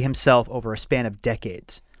to play himself over a span of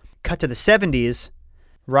decades. Cut to the 70s,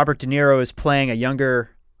 Robert De Niro is playing a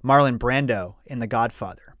younger Marlon Brando in The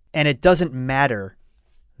Godfather. And it doesn't matter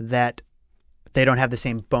that they don't have the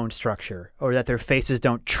same bone structure, or that their faces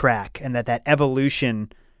don't track, and that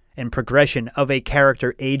evolution and progression of a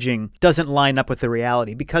character aging doesn't line up with the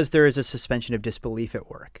reality because there is a suspension of disbelief at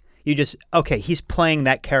work. You just, okay, he's playing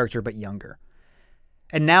that character but younger.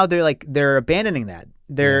 And now they're abandoning that.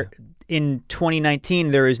 In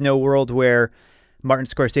 2019, there is no world where Martin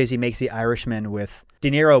Scorsese makes The Irishman with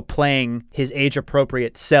De Niro playing his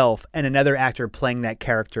age-appropriate self and another actor playing that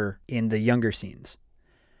character in the younger scenes.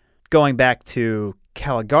 Going back to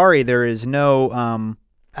Caligari, there is no,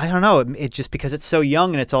 I don't know, it's just because it's so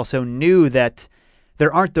young and it's also new that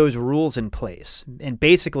there aren't those rules in place. And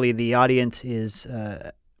basically the audience is,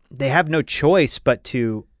 they have no choice but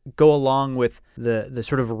to go along with the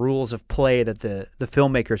sort of rules of play that the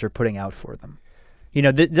filmmakers are putting out for them. You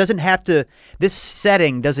know, this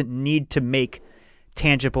setting doesn't need to make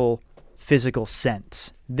tangible physical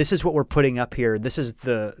sense. This is what we're putting up here. This is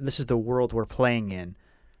the world we're playing in.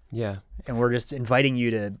 Yeah. And we're just inviting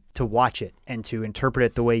you to watch it and to interpret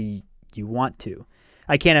it the way you want to.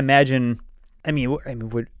 I can't imagine.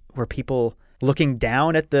 Were people looking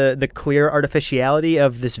down at the clear artificiality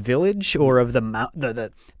of this village or of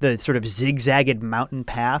the sort of zigzagged mountain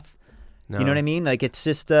path? No. You know what I mean? Like, it's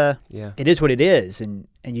just it is what it is, and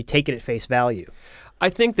you take it at face value. I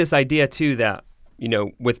think this idea too that, you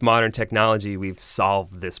know, with modern technology we've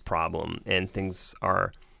solved this problem and things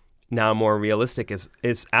are now more realistic is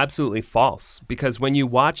absolutely false, because when you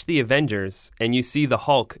watch the Avengers and you see the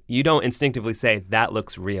Hulk, you don't instinctively say that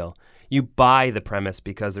looks real. You buy the premise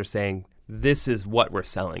because they're saying this is what we're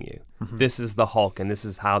selling you. Mm-hmm. This is the Hulk and this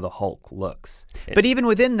is how the Hulk looks. But even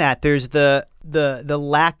within that, there's the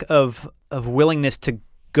lack of willingness to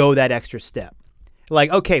go that extra step.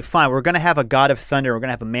 Like, okay, fine, we're going to have a god of thunder, we're going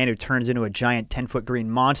to have a man who turns into a giant 10-foot green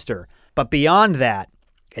monster, but beyond that,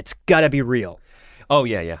 it's got to be real. Oh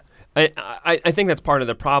yeah. I think that's part of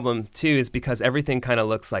the problem too, is because everything kind of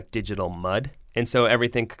looks like digital mud. And so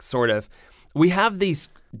everything sort of, we have these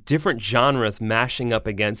different genres mashing up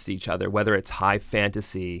against each other, whether it's high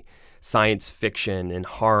fantasy, science fiction, and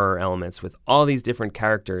horror elements with all these different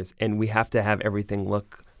characters. And we have to have everything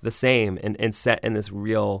look the same and set in this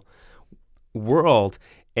real world.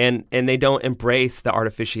 And they don't embrace the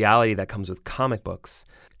artificiality that comes with comic books.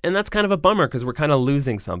 And that's kind of a bummer because we're kind of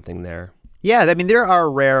losing something there. Yeah, I mean, there are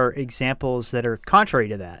rare examples that are contrary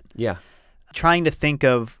to that. Yeah. Trying to think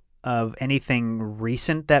of anything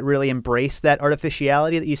recent that really embraced that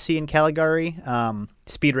artificiality that you see in Caligari.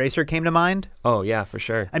 Speed Racer came to mind. Oh, yeah, for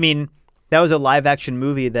sure. I mean, that was a live-action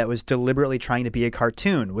movie that was deliberately trying to be a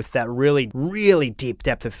cartoon with that really, really deep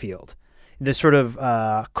depth of field. This sort of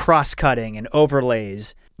cross-cutting and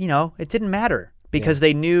overlays. You know, it didn't matter because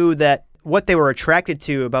they knew that what they were attracted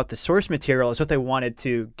to about the source material is what they wanted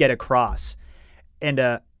to get across. And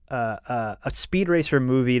a Speed Racer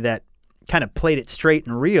movie that kind of played it straight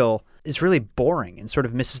and real is really boring and sort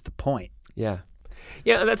of misses the point. Yeah.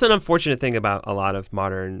 Yeah, that's an unfortunate thing about a lot of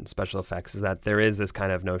modern special effects is that there is this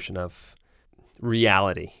kind of notion of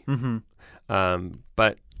reality. Mm-hmm.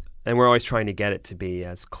 And we're always trying to get it to be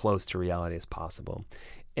as close to reality as possible.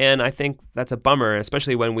 And I think that's a bummer,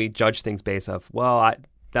 especially when we judge things based off,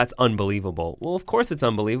 that's unbelievable. Well, of course it's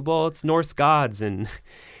unbelievable. It's Norse gods and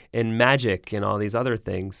magic and all these other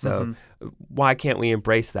things. So why can't we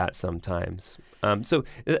embrace that sometimes?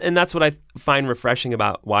 And that's what I find refreshing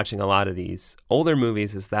about watching a lot of these older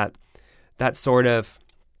movies is that sort of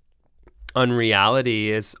unreality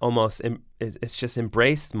is almost it's just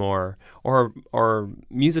embraced more. Or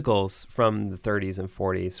musicals from the 30s and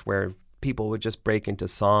 40s where people would just break into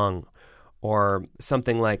song. Or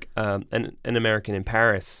something like An American in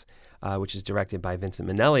Paris, which is directed by Vincent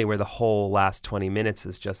Minnelli, where the whole last 20 minutes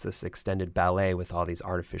is just this extended ballet with all these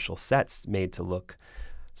artificial sets made to look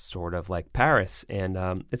sort of like Paris.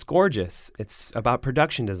 And it's gorgeous. It's about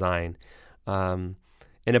production design and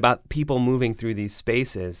about people moving through these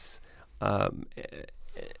spaces. And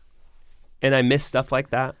I miss stuff like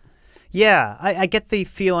that. Yeah, I get the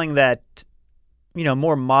feeling that, you know,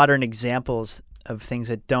 more modern examples of things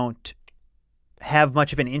that don't have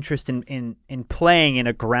much of an interest in playing in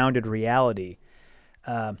a grounded reality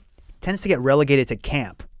tends to get relegated to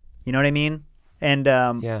camp. You know what I mean? And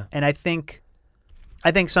and I think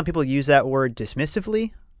some people use that word dismissively.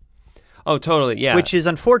 Oh, totally. Yeah. Which is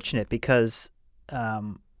unfortunate because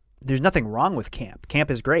there's nothing wrong with camp. Camp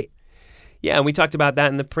is great. Yeah, and we talked about that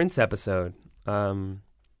in the Prince episode,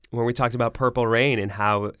 where we talked about Purple Rain and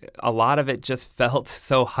how a lot of it just felt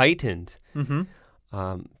so heightened. Mm-hmm.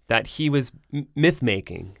 That he was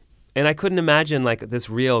myth-making. And I couldn't imagine like this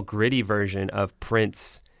real gritty version of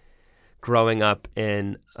Prince growing up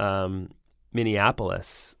in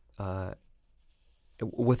Minneapolis.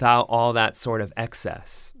 without all that sort of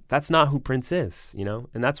excess. That's not who Prince is, you know,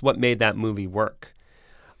 and that's what made that movie work.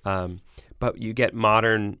 But you get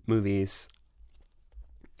modern movies,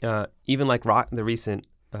 even like the recent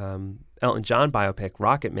Elton John biopic,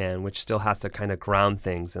 Rocket Man, which still has to kind of ground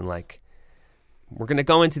things and like, we're going to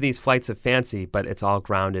go into these flights of fancy, but it's all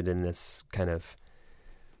grounded in this kind of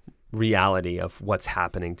reality of what's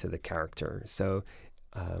happening to the character. So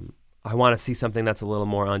I want to see something that's a little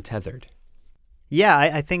more untethered. Yeah,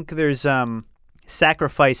 I think there's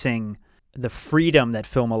sacrificing the freedom that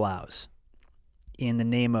film allows in the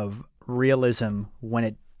name of realism when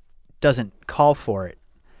it doesn't call for it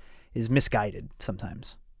is misguided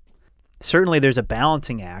sometimes. Certainly there's a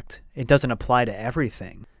balancing act. It doesn't apply to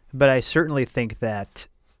everything. But I certainly think that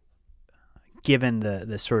given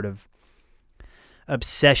the sort of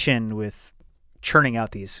obsession with churning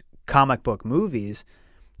out these comic book movies,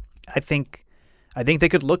 I think they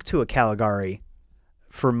could look to a Caligari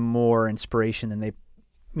for more inspiration than they,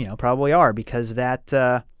 probably are, because that,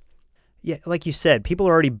 like you said, people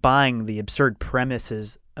are already buying the absurd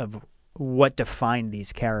premises of what define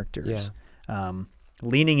these characters,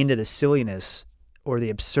 leaning into the silliness or the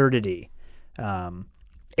absurdity,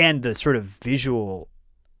 and the sort of visual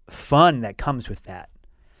fun that comes with that,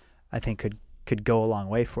 I think could go a long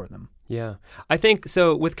way for them. Yeah, I think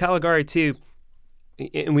so. With Caligari too,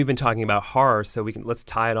 and we've been talking about horror, so let's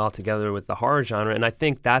tie it all together with the horror genre. And I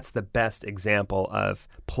think that's the best example of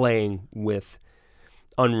playing with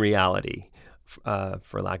unreality,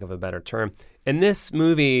 for lack of a better term. In this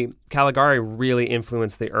movie, Caligari really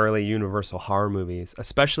influenced the early Universal horror movies,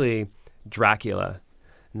 especially Dracula.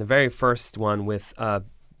 And the very first one with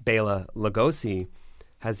Bela Lugosi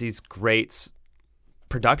has these great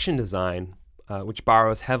production design, which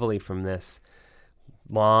borrows heavily from this.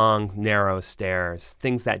 Long, narrow stairs,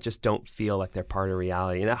 things that just don't feel like they're part of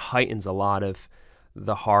reality. And that heightens a lot of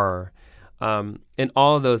the horror. And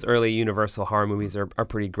all of those early Universal horror movies are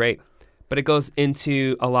pretty great. But it goes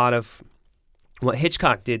into a lot of what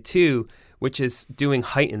Hitchcock did too, which is doing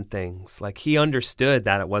heightened things. Like he understood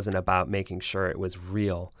that it wasn't about making sure it was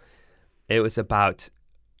real. It was about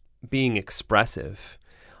being expressive.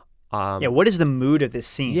 What is the mood of this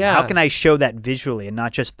scene? Yeah. How can I show that visually and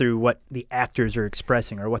not just through what the actors are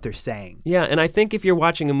expressing or what they're saying? Yeah, and I think if you're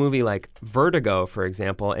watching a movie like Vertigo, for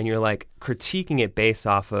example, and you're like critiquing it based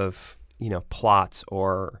off of, plot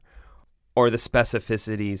or the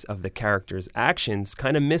specificities of the character's actions,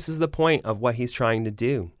 kind of misses the point of what he's trying to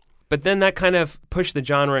do. But then that kind of pushed the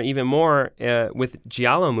genre even more with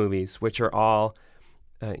Giallo movies, which are all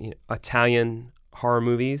Italian horror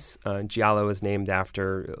movies. Giallo is named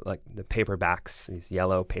after like the paperbacks, these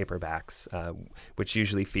yellow paperbacks, which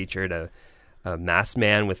usually featured a masked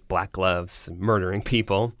man with black gloves murdering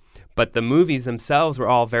people. But the movies themselves were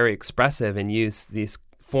all very expressive and used this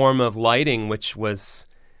form of lighting, which was,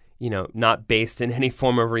 not based in any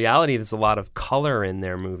form of reality. There's a lot of color in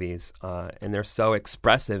their movies, and they're so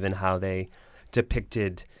expressive in how they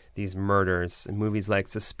depicted these murders. In movies like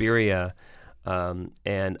Suspiria,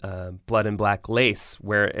 and Blood and Black Lace,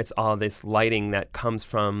 where it's all this lighting that comes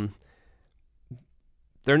from,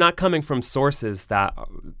 they're not coming from sources that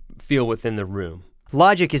feel within the room.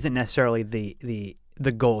 Logic isn't necessarily the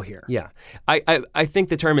goal here. Yeah. I think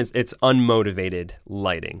the term is it's unmotivated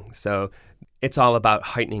lighting. So it's all about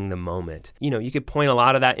heightening the moment. You could point a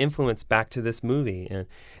lot of that influence back to this movie, and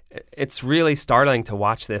it's really startling to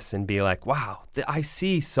watch this and be like, wow, I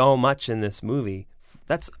see so much in this movie.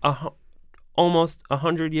 That's almost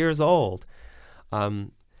 100 years old.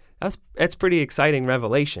 That's pretty exciting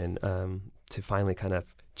revelation to finally kind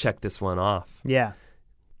of check this one off. Yeah.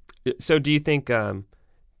 So do you think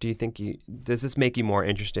does this make you more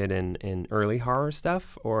interested in early horror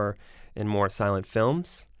stuff or in more silent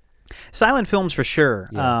films? Silent films for sure.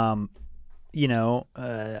 Yeah.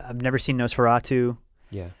 I've never seen Nosferatu.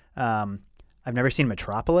 Yeah. I've never seen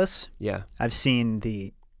Metropolis. Yeah. I've seen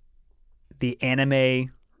the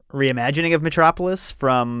anime reimagining of Metropolis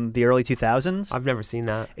from the early 2000s. I've never seen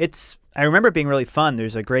that. I remember it being really fun.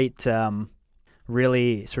 There's a great,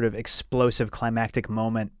 really sort of explosive climactic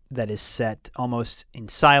moment that is set almost in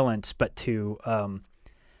silence, but to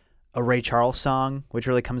a Ray Charles song, which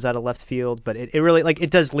really comes out of left field. But it really, it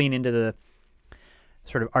does lean into the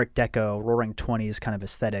sort of Art Deco, Roaring '20s kind of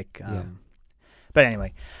aesthetic. But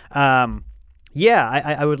anyway,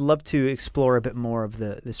 I would love to explore a bit more of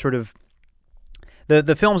the sort of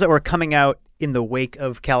the films that were coming out in the wake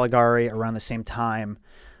of Caligari around the same time.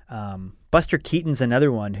 Buster Keaton's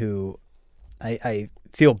another one who I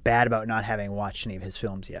feel bad about not having watched any of his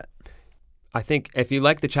films yet. I think if you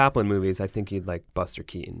like the Chaplin movies, I think you'd like Buster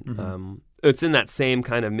Keaton. Mm-hmm. it's in that same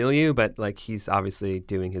kind of milieu, but like he's obviously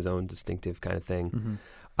doing his own distinctive kind of thing.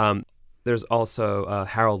 There's also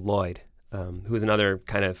Harold Lloyd, who is another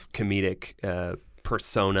kind of comedic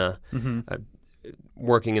persona,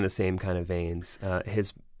 working in the same kind of veins.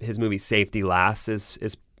 His movie Safety Last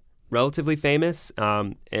is relatively famous,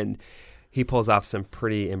 and he pulls off some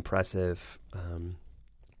pretty impressive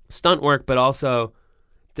stunt work, but also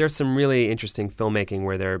there's some really interesting filmmaking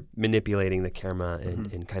where they're manipulating the camera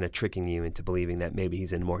and kind of tricking you into believing that maybe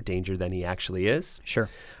he's in more danger than he actually is. Sure.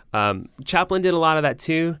 Chaplin did a lot of that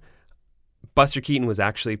too. Buster Keaton was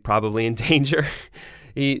actually probably in danger.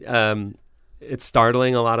 It's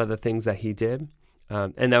startling, a lot of the things that he did.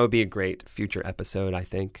 And that would be a great future episode, I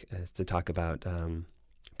think, is to talk about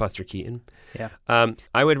Buster Keaton. Yeah.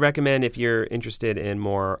 I would recommend, if you're interested in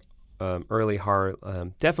more early horror,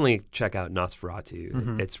 definitely check out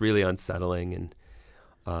Nosferatu. It's really unsettling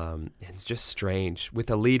and it's just strange, with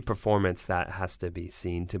a lead performance that has to be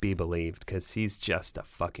seen to be believed, because he's just a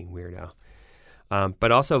fucking weirdo.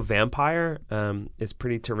 But also Vampire is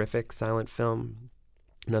pretty terrific silent film,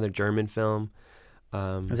 another German film.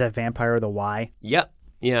 Is that Vampire with a Y? Yep.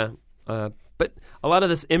 Yeah. But a lot of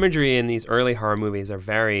this imagery in these early horror movies are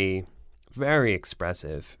very, very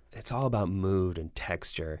expressive. It's all about mood and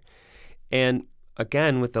texture. And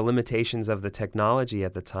again, with the limitations of the technology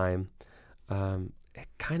at the time, it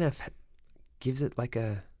kind of gives it like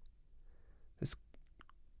this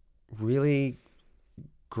really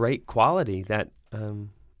great quality that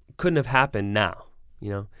couldn't have happened now.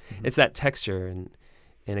 It's that texture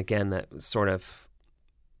and again, that sort of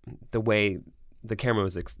the way the camera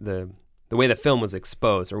was the way the film was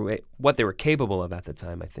exposed, or what they were capable of at the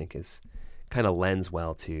time, I think is kind of lends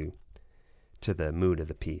well to the mood of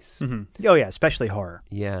the piece. Oh yeah, especially horror.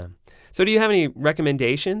 Yeah. So do you have any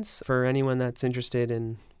recommendations for anyone that's interested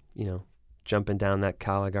in, jumping down that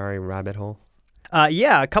Caligari rabbit hole?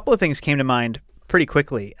 Yeah, a couple of things came to mind pretty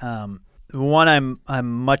quickly. One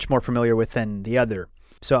I'm much more familiar with than the other.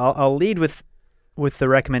 So I'll lead with the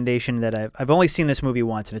recommendation that I've only seen this movie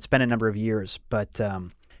once, and it's been a number of years. But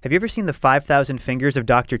have you ever seen The 5,000 Fingers of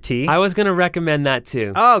Dr. T? I was going to recommend that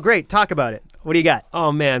too. Oh, great. Talk about it. What do you got?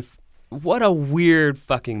 Oh, man. What a weird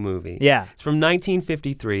fucking movie. Yeah. It's from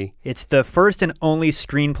 1953. It's the first and only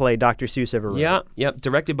screenplay Dr. Seuss ever wrote. Yep.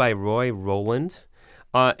 Directed by Roy Rowland.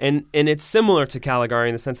 And it's similar to Caligari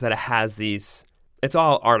in the sense that it has it's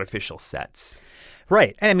all artificial sets.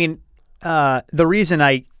 Right. And I mean, the reason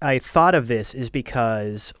I thought of this is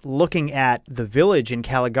because looking at the village in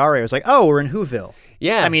Caligari, I was like, oh, we're in Whoville.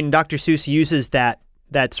 Yeah. I mean, Dr. Seuss uses that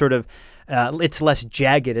sort of, it's less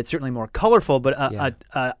jagged, it's certainly more colorful, but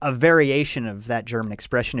a variation of that German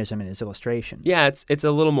expressionism in his illustrations. Yeah, it's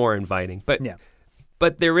a little more inviting.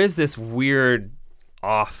 But there is this weird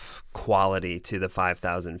off quality to the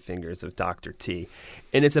 5,000 Fingers of Dr. T.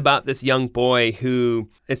 And it's about this young boy who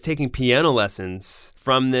is taking piano lessons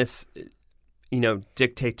from this,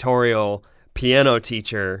 dictatorial piano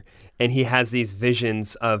teacher. And he has these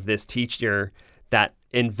visions of this teacher that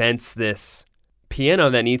invents this piano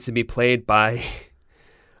that needs to be played by,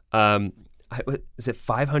 is it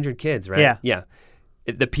 500 kids, right? Yeah. Yeah.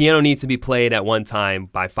 The piano needs to be played at one time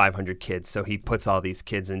by 500 kids. So he puts all these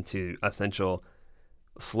kids into essential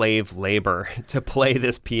slave labor to play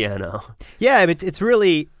this piano. Yeah, it's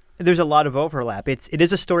really, there's a lot of overlap. It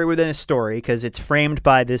is a story within a story, because it's framed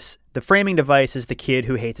by the framing device is the kid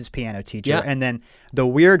who hates his piano teacher, and then the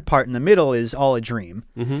weird part in the middle is all a dream.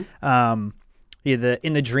 In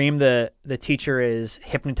the dream, the teacher is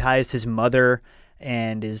hypnotized his mother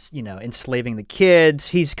and is enslaving the kids.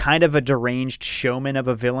 He's kind of a deranged showman of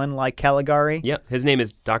a villain like Caligari. Yep, his name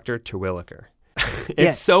is Dr. Terwilliger.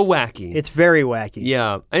 It's so wacky. It's very wacky.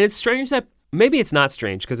 Yeah. And it's strange that, maybe it's not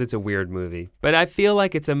strange because it's a weird movie, but I feel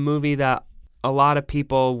like it's a movie that a lot of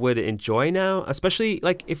people would enjoy now, especially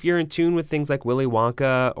like if you're in tune with things like Willy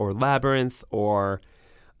Wonka or Labyrinth or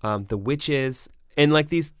The Witches, and like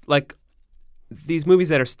these movies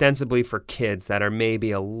that are ostensibly for kids that are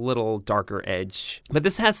maybe a little darker edge. But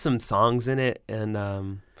this has some songs in it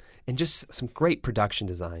and just some great production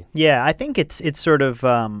design. Yeah, I think it's sort of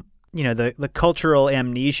the cultural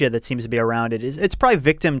amnesia that seems to be around it it's probably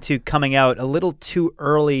victim to coming out a little too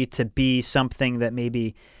early to be something that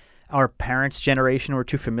maybe our parents' generation were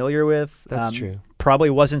too familiar with. That's true. Probably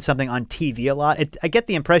wasn't something on TV a lot. I get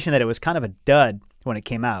the impression that it was kind of a dud when it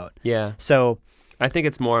came out. Yeah. So I think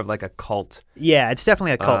it's more of like a cult. Yeah, it's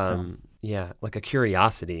definitely a cult film. Yeah, like a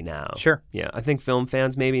curiosity now. Sure. Yeah, I think film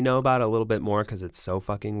fans maybe know about it a little bit more because it's so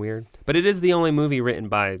fucking weird. But it is the only movie written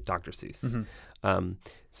by Dr. Seuss.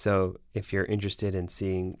 So if you're interested in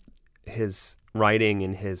seeing his writing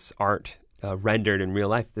and his art rendered in real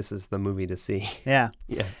life, this is the movie to see. Yeah.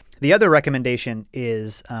 Yeah. The other recommendation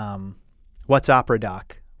is What's Opera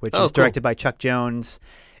Doc, which is directed by Chuck Jones.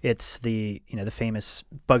 It's the famous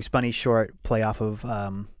Bugs Bunny short play off of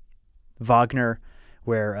Wagner,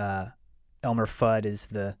 where Elmer Fudd is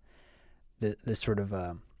the sort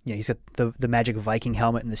of he's got the magic Viking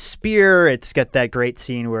helmet and the spear. It's got that great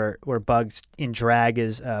scene where Bugs in drag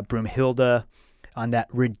is Broomhilda on that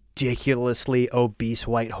ridiculously obese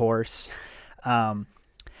white horse.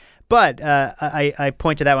 But I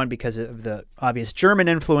point to that one because of the obvious German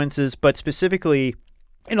influences, but specifically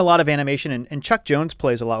in a lot of animation, and Chuck Jones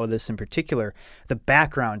plays a lot with this in particular, the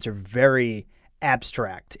backgrounds are very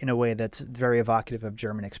abstract in a way that's very evocative of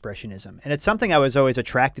German expressionism. And it's something I was always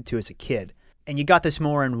attracted to as a kid. And you got this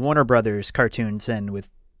more in Warner Brothers cartoons and with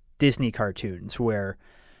Disney cartoons, where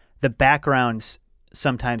the backgrounds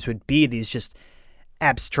sometimes would be these just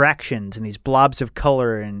abstractions and these blobs of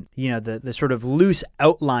color and, the sort of loose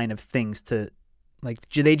outline of things to, like,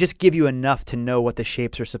 they just give you enough to know what the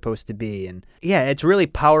shapes are supposed to be. And yeah, it's really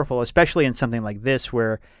powerful, especially in something like this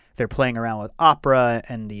where they're playing around with opera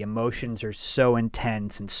and the emotions are so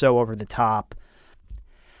intense and so over the top.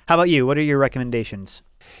 How about you? What are your recommendations?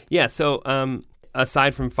 Yeah, so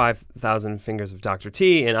aside from 5,000 Fingers of Dr.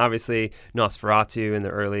 T and obviously Nosferatu and the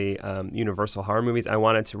early Universal horror movies, I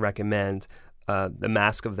wanted to recommend The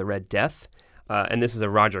Mask of the Red Death. And this is a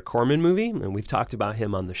Roger Corman movie, and we've talked about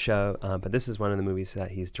him on the show, but this is one of the movies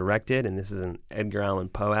that he's directed, and this is an Edgar Allan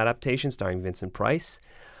Poe adaptation starring Vincent Price.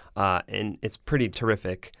 And it's pretty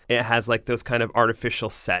terrific. It has like those kind of artificial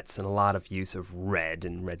sets and a lot of use of red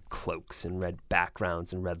and red cloaks and red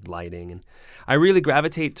backgrounds and red lighting. And I really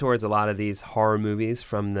gravitate towards a lot of these horror movies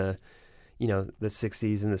from the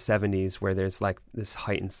 60s and the 70s, where there's like this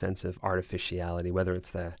heightened sense of artificiality, whether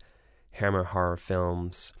it's the Hammer horror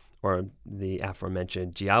films or the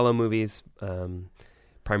aforementioned Giallo movies,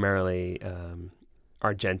 primarily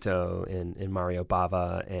Argento and Mario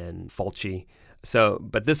Bava and Fulci. So,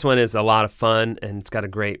 but this one is a lot of fun, and it's got a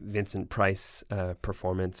great Vincent Price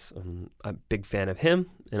performance. I'm a big fan of him,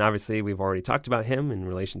 and obviously we've already talked about him in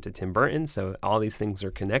relation to Tim Burton, so all these things are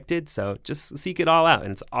connected. So just seek it all out,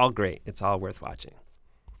 and it's all great. It's all worth watching.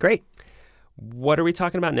 Great. What are we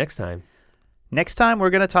talking about next time? Next time, we're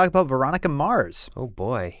going to talk about Veronica Mars. Oh,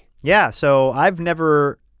 boy. Yeah, so I've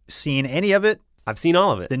never seen any of it. I've seen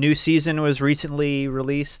all of it. The new season was recently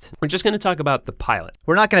released. We're just going to talk about the pilot.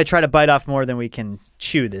 We're not going to try to bite off more than we can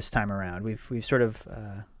chew this time around. We've sort of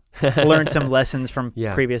learned some lessons from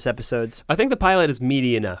previous episodes. I think the pilot is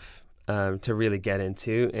meaty enough to really get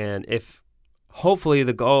into, and if hopefully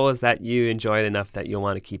the goal is that you enjoy it enough that you'll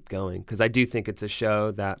want to keep going, because I do think it's a show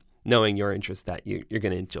that, knowing your interest, that you're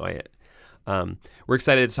going to enjoy it. We're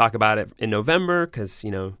excited to talk about it in November because,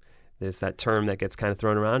 there's that term that gets kind of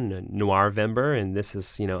thrown around, Noirvember, and this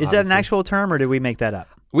is, Is that an actual term, or did we make that up?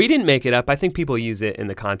 We didn't make it up. I think people use it in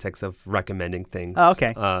the context of recommending things. Oh,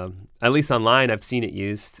 okay. At least online, I've seen it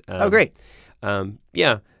used. Great.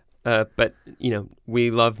 But, we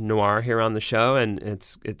love noir here on the show, and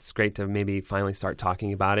it's great to maybe finally start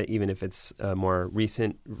talking about it, even if it's a more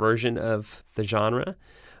recent version of the genre.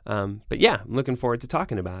 But yeah, I'm looking forward to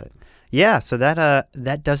talking about it. Yeah, so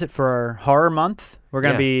that does it for our horror month. We're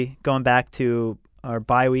going to be going back to our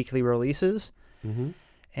bi-weekly releases. Mm-hmm.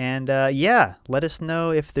 And let us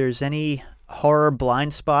know if there's any horror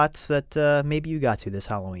blind spots that maybe you got to this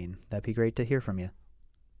Halloween. That'd be great to hear from you.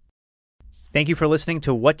 Thank you for listening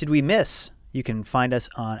to What Did We Miss? You can find us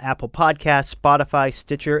on Apple Podcasts, Spotify,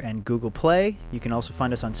 Stitcher, and Google Play. You can also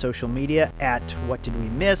find us on social media at What Did We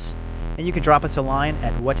Miss? And you can drop us a line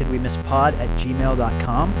at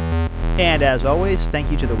whatdidwemisspod@gmail.com. And as always,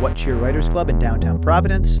 thank you to the What Cheer Writers Club in downtown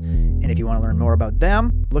Providence. And if you want to learn more about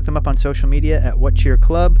them, look them up on social media at What Cheer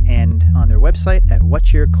Club and on their website at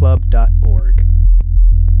whatcheerclub.org.